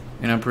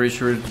 And I'm pretty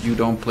sure you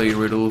don't play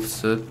Riddle of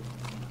Sid,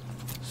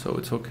 so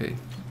it's okay.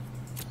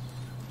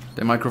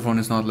 The microphone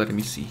is not letting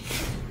me see.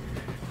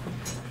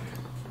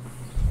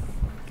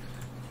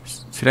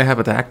 Should I have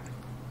attacked?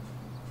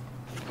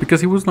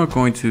 Because he was not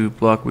going to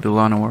block with the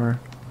Llanowar.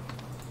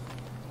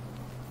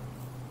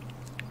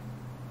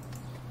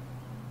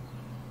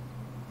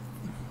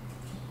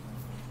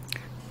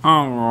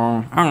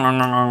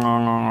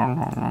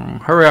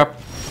 Hurry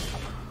up.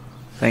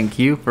 Thank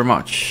you very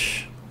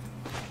much.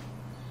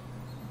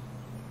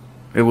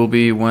 It will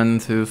be 1,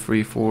 2,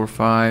 3, 4,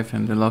 5,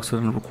 and the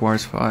Loxodon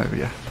requires 5,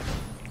 yeah.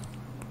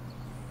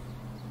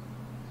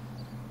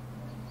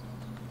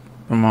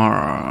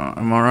 Amara.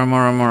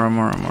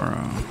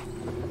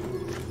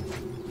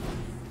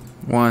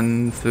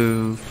 1,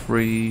 2,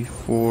 3,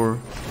 4,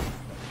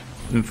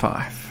 and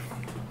 5.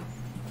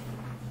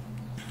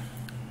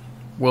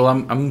 Well,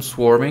 I'm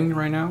swarming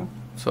right now,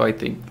 so I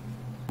think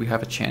we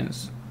have a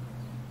chance.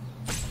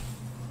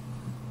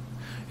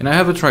 And I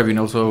have a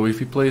Tribunal, so if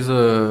he plays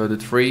the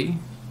 3,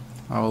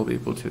 I will be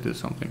able to do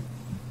something.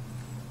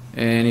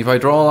 And if I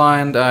draw a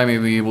land, I may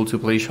be able to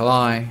play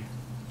Shalai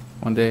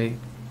one day.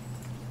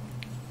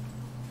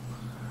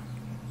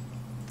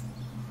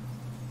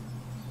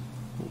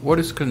 What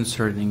is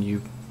concerning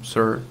you,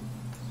 sir?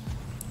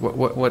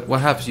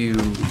 What has you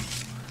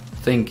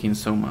thinking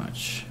so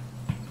much?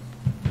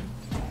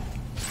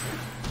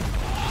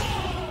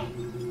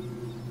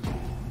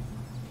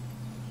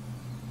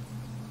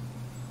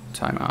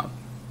 Time out.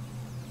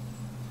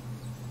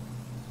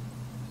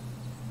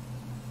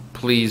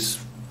 Please,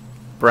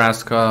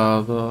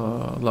 Braska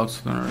the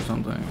Loxodon or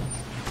something.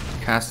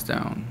 Cast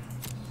down.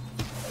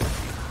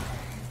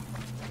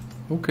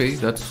 Okay,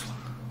 that's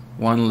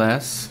one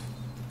less.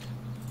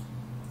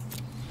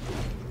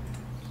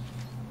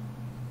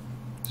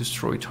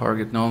 Destroy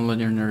target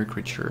non-linear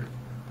creature.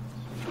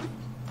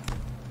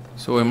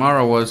 So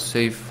Imara was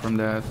safe from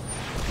that.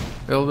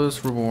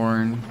 Eldest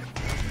Reborn.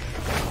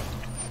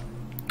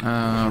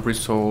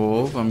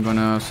 Resolve. I'm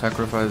gonna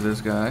sacrifice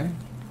this guy.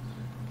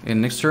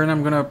 And next turn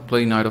I'm gonna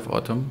play Knight of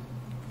Autumn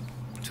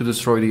to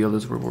destroy the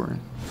Eldest Reborn.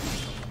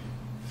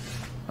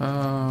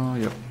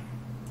 Yep.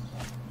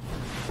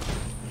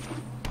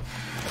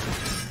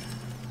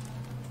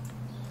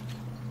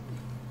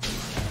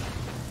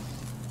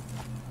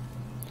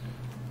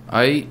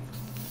 I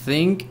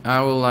think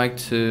I would like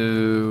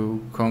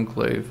to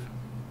Conclave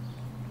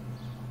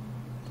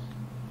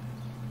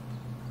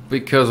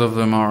because of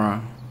the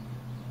Mara.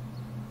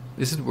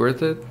 Is it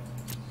worth it?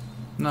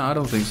 No, I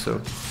don't think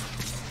so.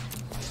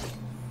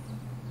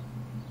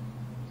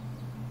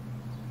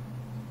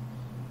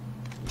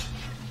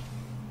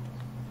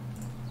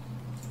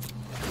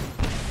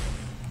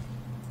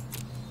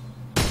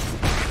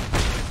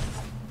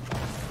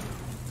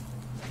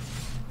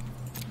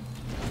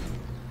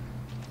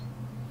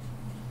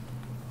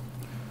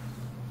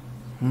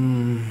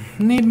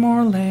 Need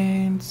more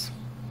lanes.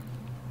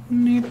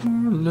 Need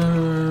more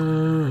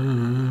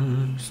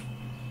lanes.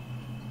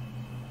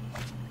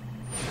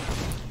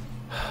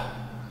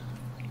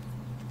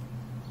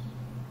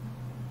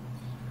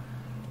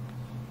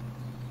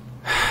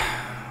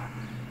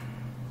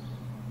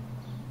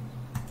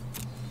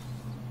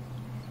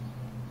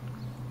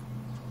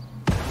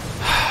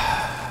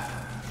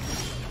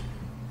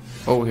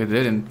 Oh, he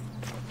didn't.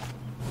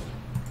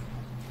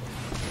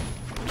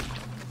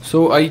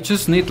 So I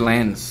just need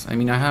lands. I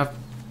mean, I have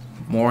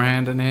more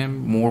hand than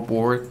him, more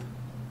board.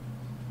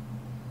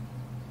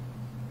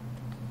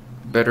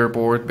 Better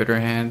board, better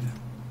hand.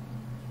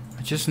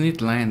 I just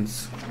need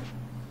lands.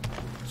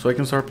 So I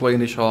can start playing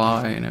the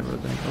Shalai and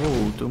everything.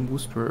 Oh, Doom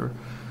Whisperer.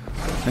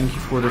 Thank you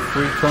for the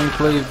free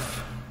conclave.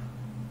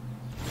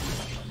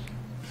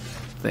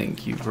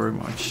 Thank you very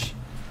much.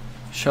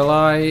 Shall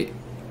I?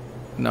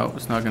 No,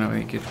 it's not gonna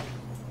make it.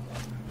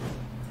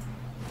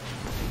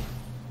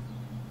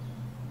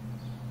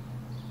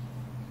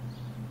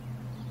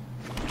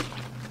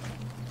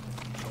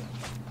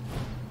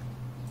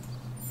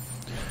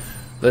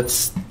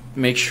 Let's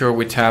make sure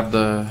we tap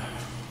the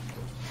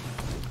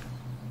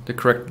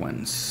correct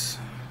ones.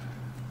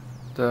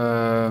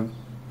 The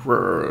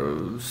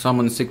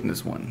summon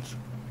sickness ones.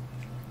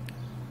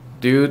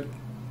 Dude,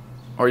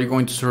 are you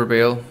going to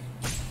surveil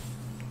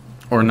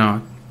or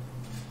not?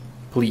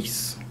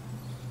 Please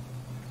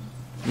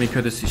make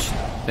a decision.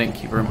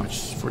 Thank you very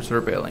much for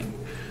surveilling.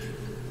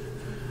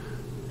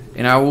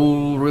 And I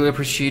will really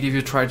appreciate if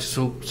you try to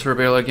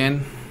surveil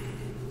again,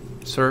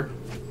 sir.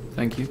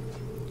 Thank you.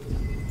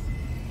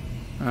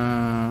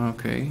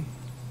 Okay.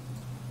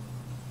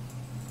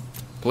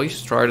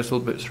 Please try to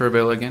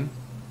surveil again.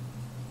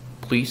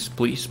 Please,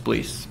 please,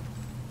 please.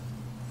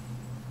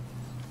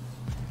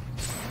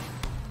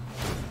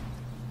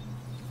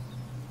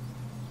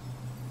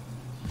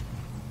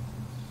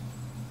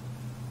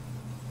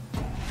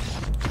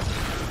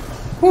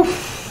 Whew.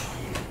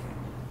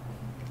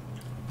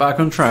 Back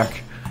on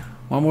track.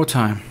 One more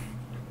time.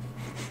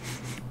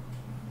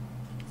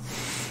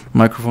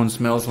 Microphone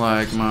smells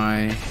like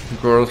my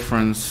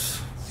girlfriend's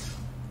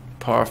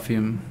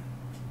perfume.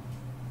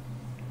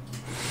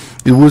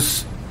 It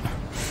was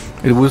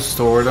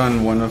stored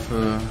on one of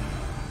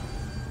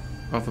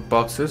the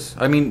boxes.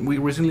 I mean, we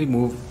recently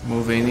moved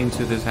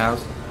into this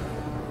house,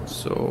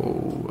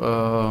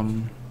 so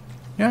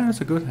yeah,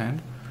 it's a good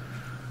hand.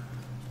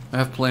 I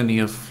have plenty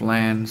of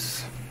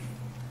lands.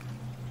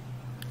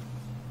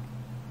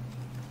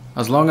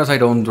 As long as I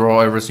don't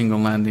draw every single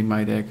land in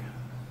my deck,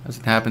 as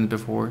it happened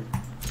before.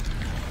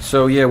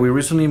 So yeah, we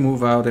recently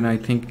moved out, and I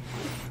think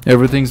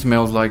everything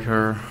smells like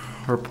her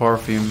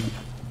perfume.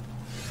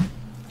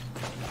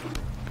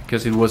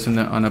 Because it was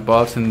on a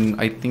box,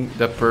 and I think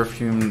the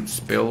perfume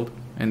spilled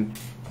and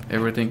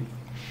everything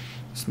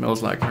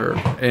smells like her.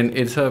 And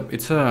it's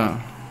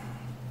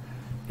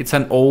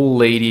an old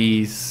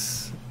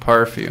lady's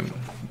perfume.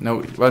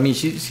 No, well, I mean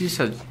she's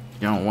a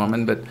young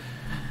woman, but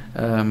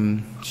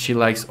she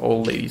likes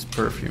old ladies'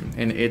 perfume,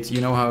 and it's, you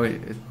know how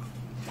it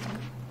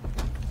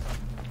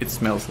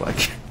smells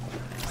like.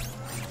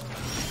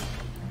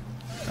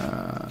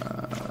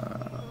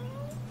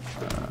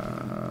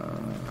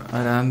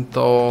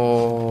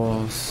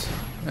 Arantos.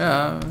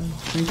 Yeah, I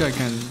think I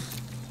can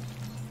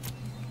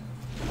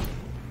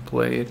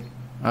play it.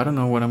 I don't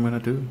know what I'm gonna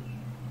do.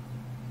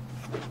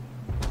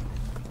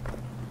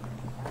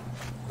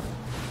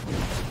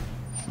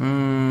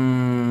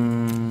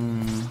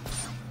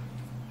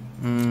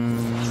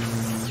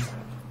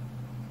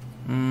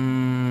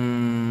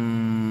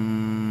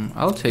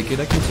 I'll take it.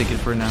 I can take it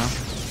for now.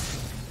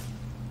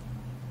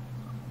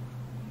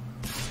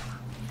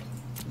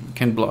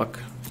 Can block.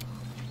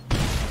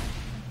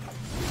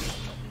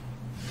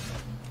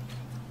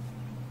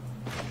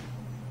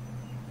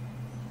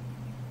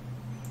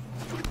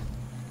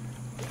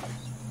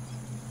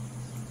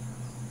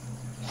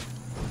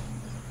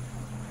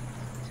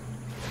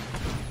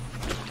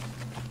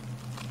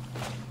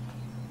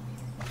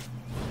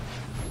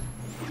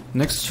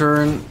 Next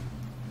turn,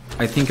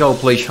 I think I'll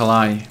play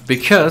Shalai,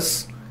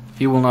 because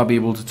he will not be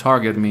able to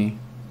target me.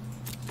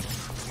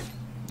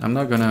 I'm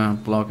not gonna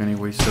block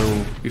anyway,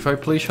 so if I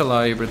play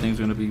Shalai, everything's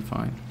gonna be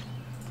fine.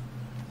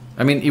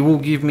 I mean, it will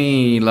give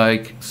me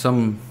like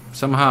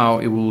somehow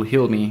it will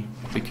heal me,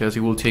 because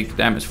it will take the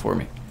damage for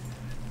me.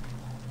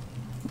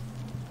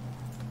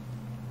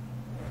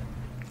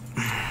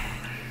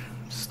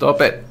 Stop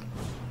it.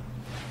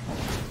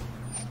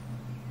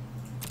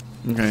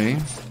 Okay.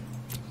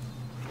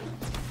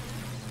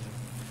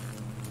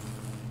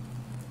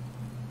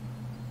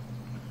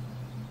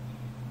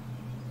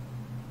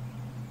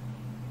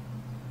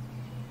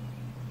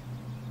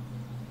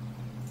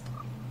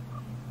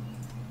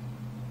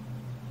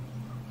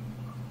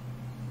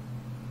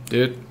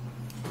 Dude,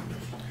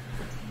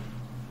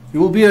 it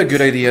will be a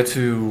good idea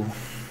to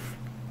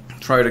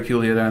try to kill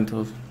the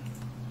Arantos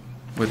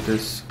with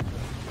this.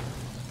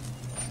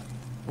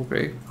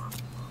 Okay.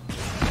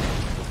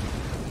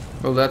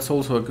 Well, that's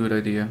also a good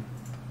idea.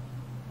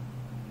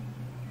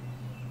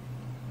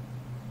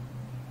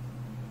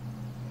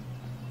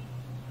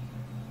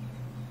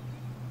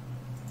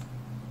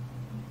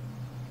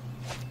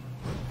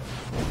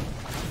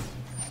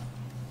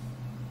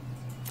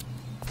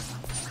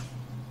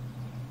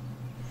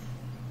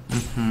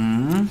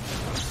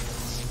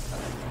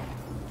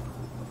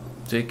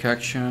 Take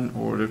action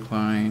or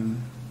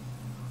decline.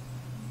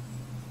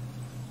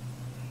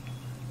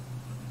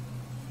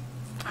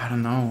 I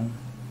don't know.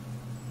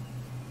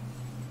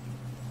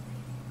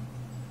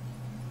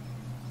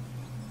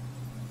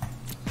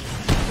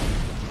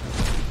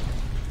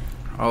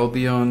 I'll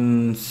be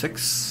on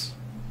 6.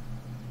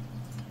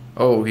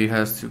 Oh, he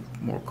has 2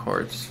 more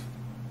cards.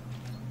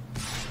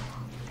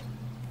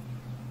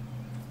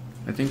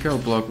 I think I'll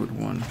block with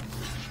 1.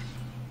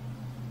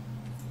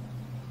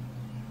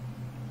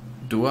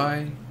 Do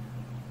I?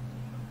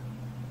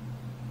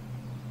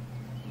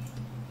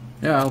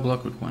 Yeah, I'll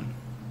block with 1.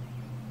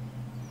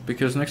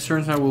 Because next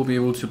turn I will be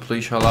able to play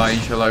Shalai.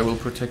 Shalai will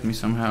protect me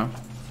somehow.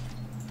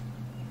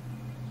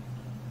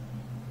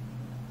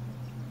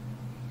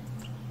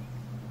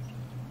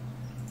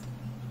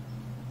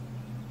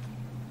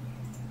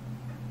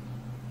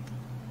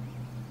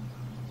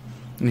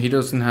 And he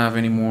doesn't have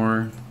any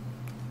more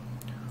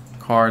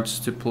cards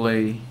to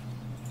play.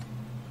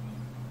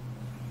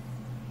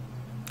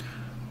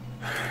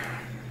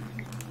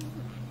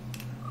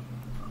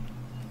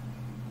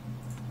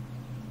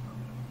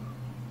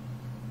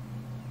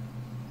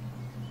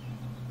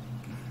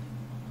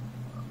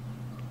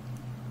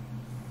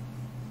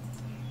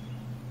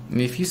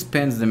 And if he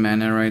spends the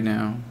mana right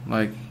now,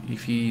 like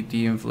if he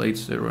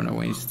de-inflates the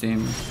runaway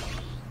stim,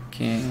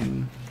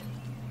 can...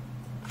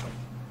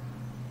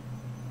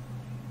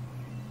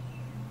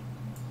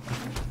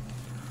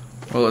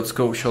 Well, let's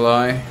go, shall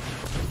I?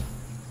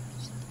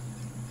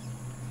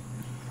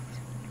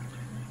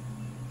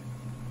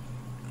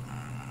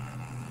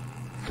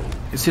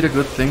 Is it a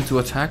good thing to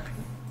attack?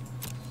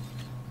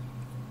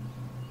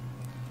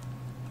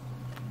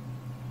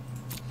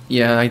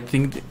 Yeah, I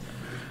think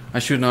I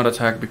should not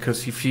attack,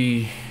 because if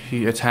he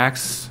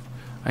attacks,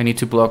 I need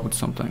to block with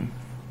something.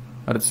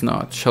 But it's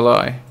not. Shall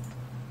I?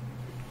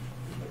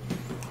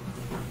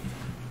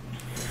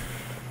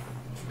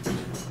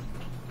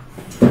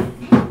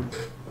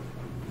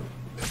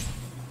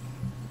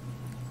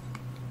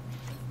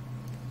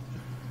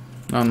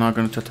 No, I'm not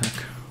going to attack.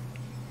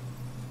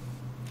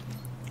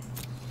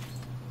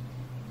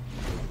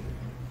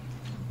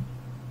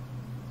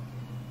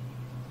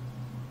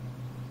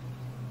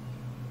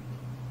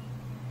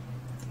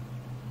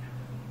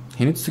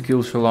 He needs to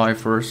kill Shalai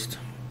first.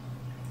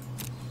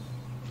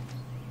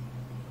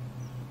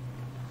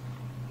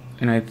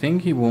 And I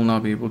think he will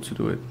not be able to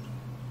do it.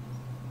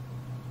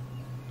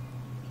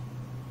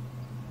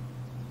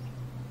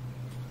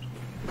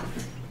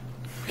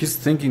 He's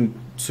thinking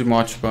too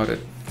much about it.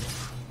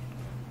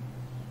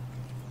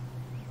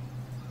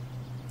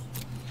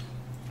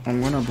 I'm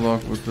gonna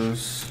block with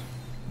this.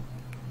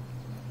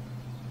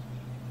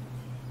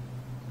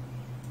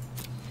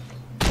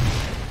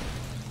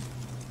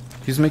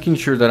 He's making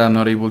sure that I'm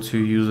not able to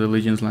use the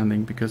Legion's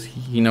Landing, because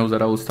he knows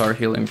that I will start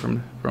healing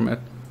from it.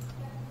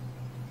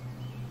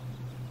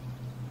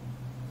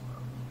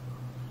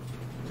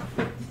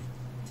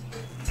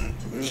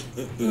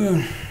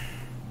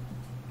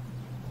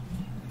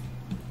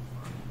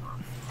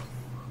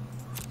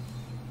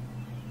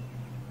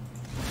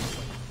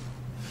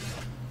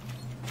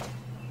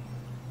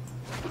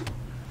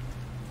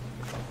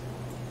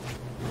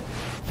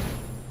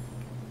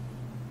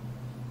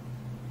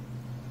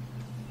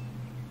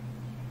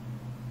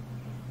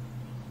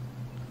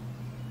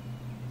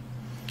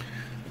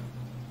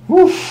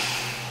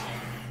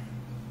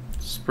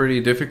 It's a pretty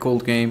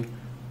difficult game.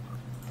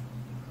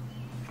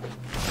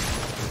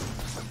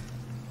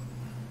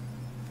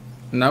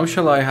 Now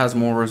Shalai has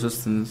more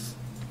resistance.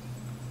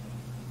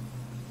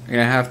 And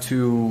I have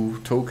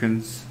 2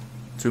 tokens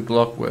to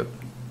block with.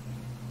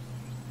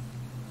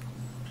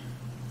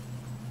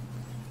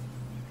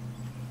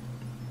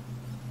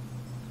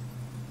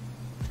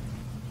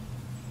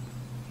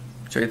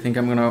 Which I think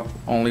I'm gonna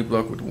only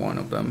block with 1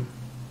 of them.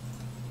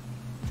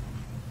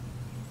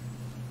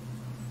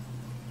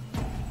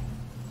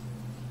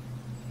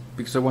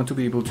 Because I want to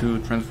be able to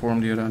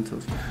transform the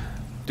Adantos.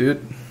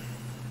 Dude,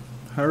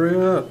 hurry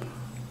up.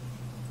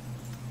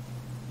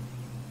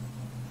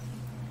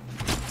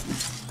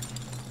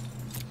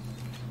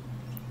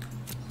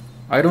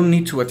 I don't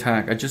need to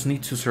attack, I just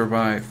need to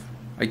survive.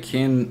 I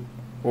can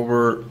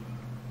overwhelm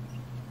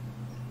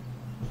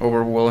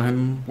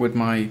him with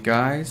my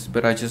guys,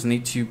 but I just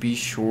need to be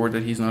sure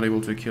that he's not able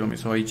to kill me,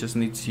 so I just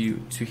need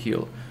to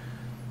heal.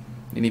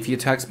 And if he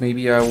attacks,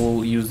 maybe I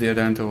will use the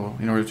Adanto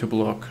in order to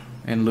block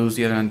and lose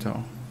the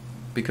Adanto,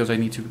 because I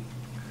need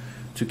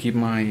to keep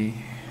my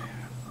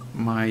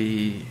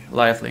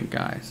lifelink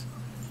guys.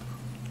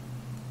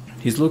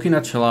 He's looking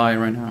at Shalai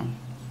right now.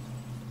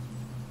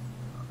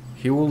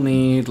 He will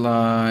need,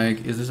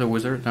 like, is this a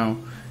wizard? No.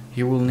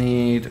 He will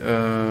need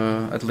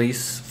at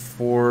least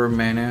 4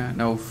 mana.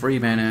 No, 3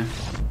 mana.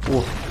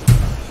 Oh.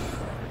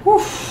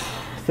 Whew.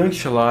 Thanks,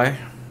 Shalai.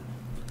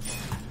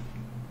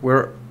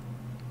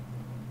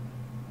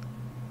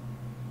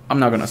 I'm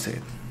not gonna say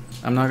it.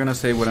 I'm not gonna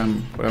say what I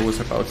was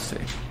about to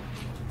say.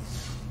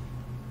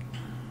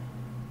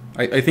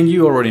 I think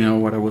you already know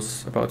what I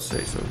was about to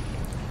say, so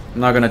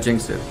I'm not gonna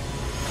jinx it.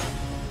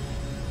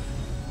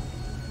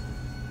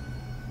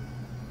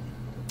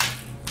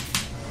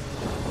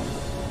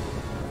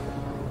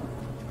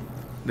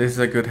 This is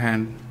a good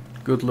hand.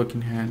 Good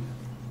looking hand.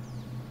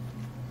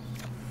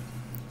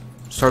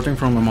 Starting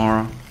from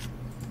Amara.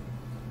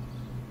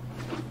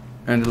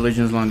 And the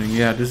Legion's Landing.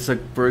 Yeah, this is a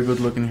very good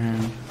looking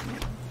hand.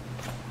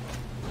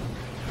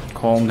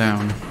 calm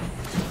down.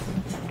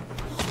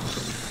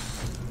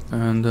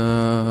 And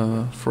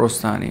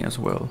Frostani as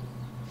well.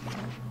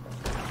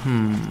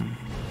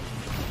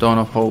 Dawn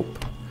of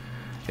Hope.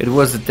 It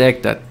was the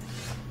deck that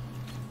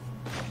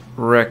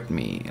wrecked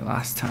me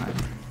last time.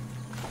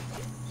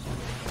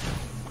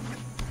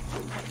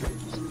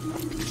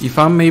 If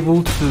I'm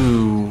able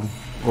to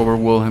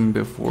overwhelm him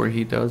before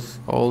he does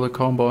all the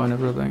combo and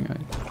everything,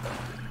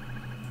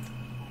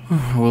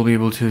 I will be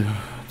able to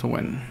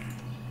win.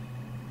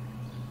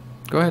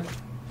 Go ahead.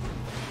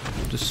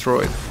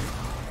 Destroy it.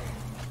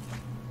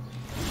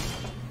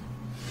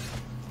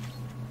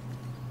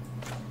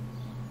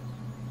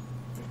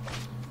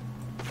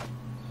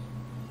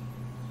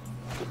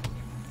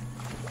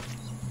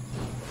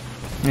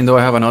 And do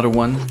I have another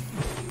one?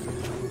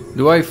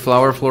 Do I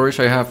Flower Flourish?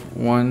 I have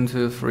 1,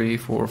 2, 3,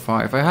 4,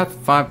 5. I have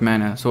 5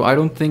 mana, so I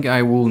don't think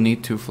I will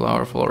need to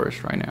Flower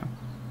Flourish right now.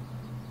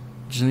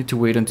 Just need to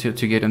wait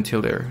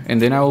until there,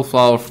 and then I will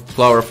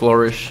Flower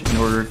Flourish in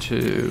order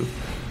to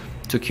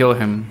kill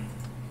him.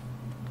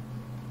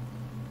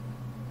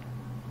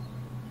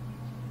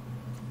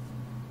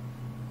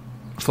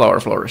 Flower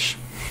Flourish.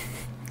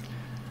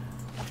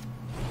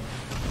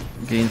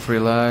 Gain 3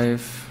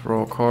 life.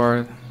 Draw a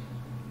card.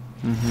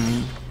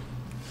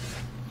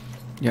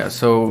 Yeah,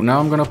 so now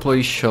I'm gonna play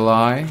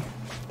Shalai.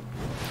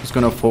 He's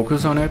gonna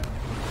focus on it.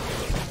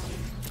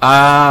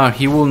 Ah,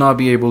 he will not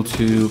be able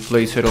to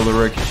place it all the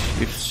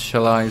wreckage if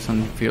Shalai is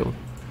on the field.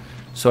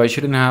 So I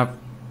shouldn't have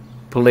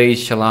played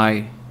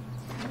Shalai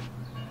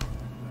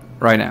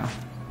right now.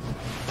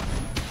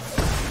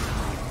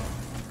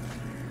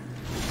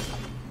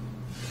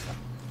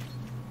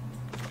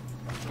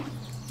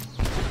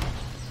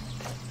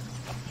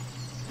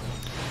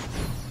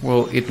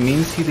 Well, it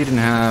means he didn't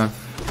have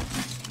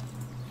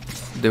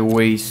the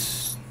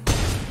ways.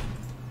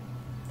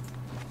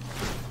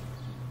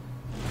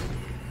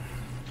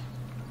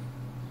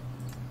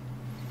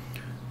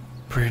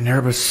 Pretty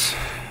nervous.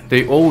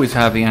 They always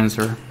have the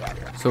answer.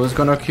 So it's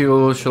gonna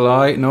kill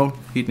Shalai. No,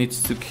 he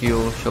needs to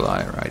kill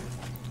Shalai, right?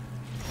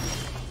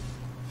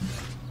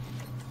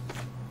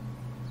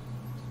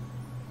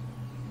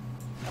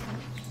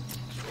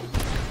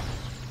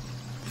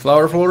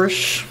 Flower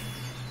Flourish?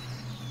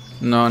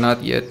 No,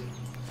 not yet.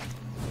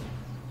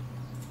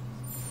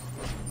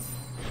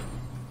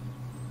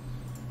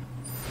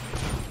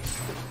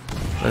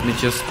 Let me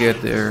just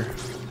get there.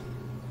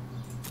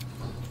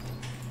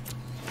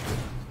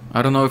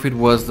 I don't know if it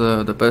was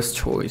the best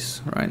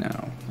choice right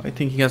now. I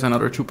think he has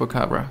another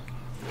Chupacabra.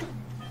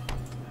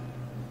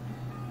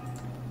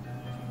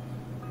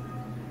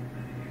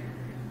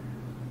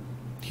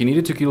 He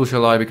needed to kill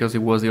Shalai because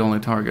it was the only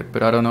target,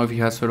 but I don't know if he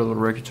has Total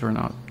Wreckage or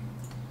not.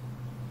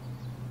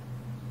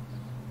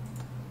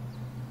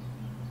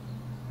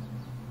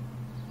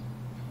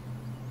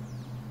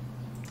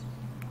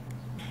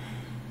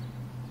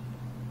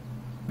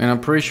 And I'm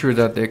pretty sure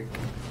that deck...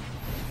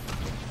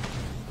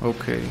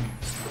 Okay.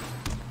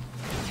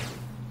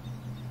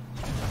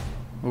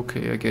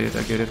 Okay, I get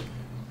it.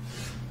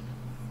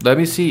 Let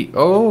me see.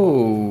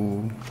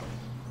 Oh!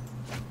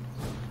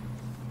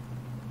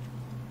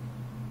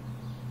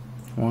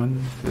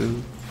 1,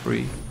 2,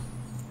 3.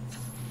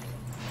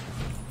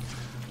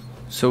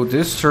 So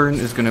this turn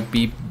is gonna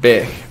be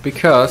big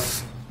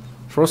because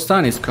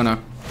Frostan is gonna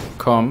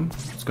come.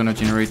 It's gonna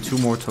generate 2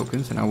 more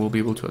tokens and I will be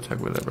able to attack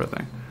with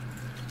everything.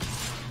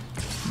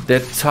 The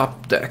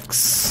top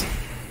decks.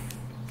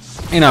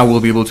 And I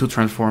will be able to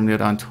transform the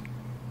Adanto.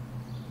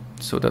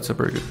 So that's a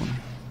very good one.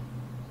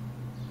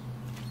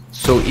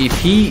 So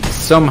if he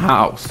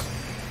somehow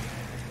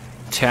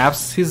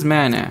taps his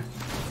mana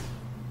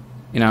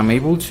and I'm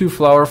able to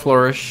Flower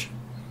Flourish,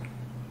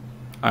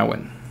 I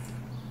win.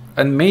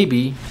 And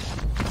maybe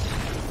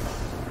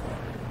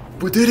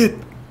we did it.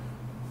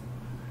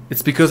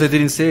 It's because I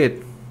didn't say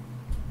it.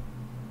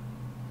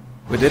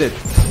 We did it.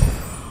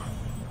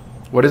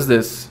 What is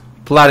this?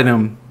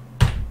 Platinum.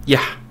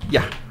 Yeah.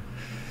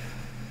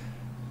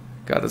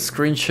 Got a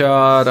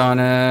screenshot on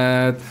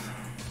it.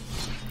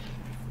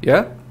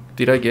 Yeah?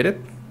 Did I get it?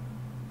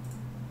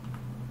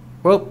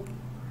 Well,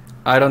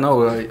 I don't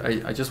know.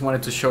 I just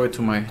wanted to show it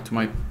to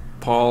my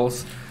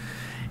pals.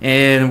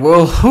 And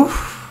well, whew,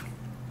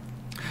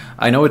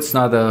 I know it's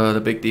not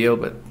the big deal,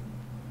 but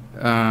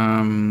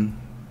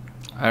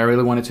I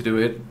really wanted to do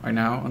it right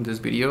now on this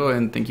video,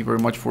 and thank you very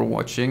much for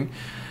watching.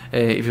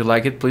 If you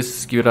like it,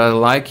 please give it a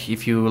like.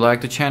 If you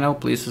like the channel,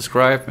 please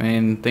subscribe,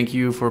 and thank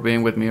you for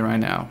being with me right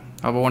now.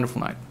 Have a wonderful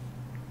night.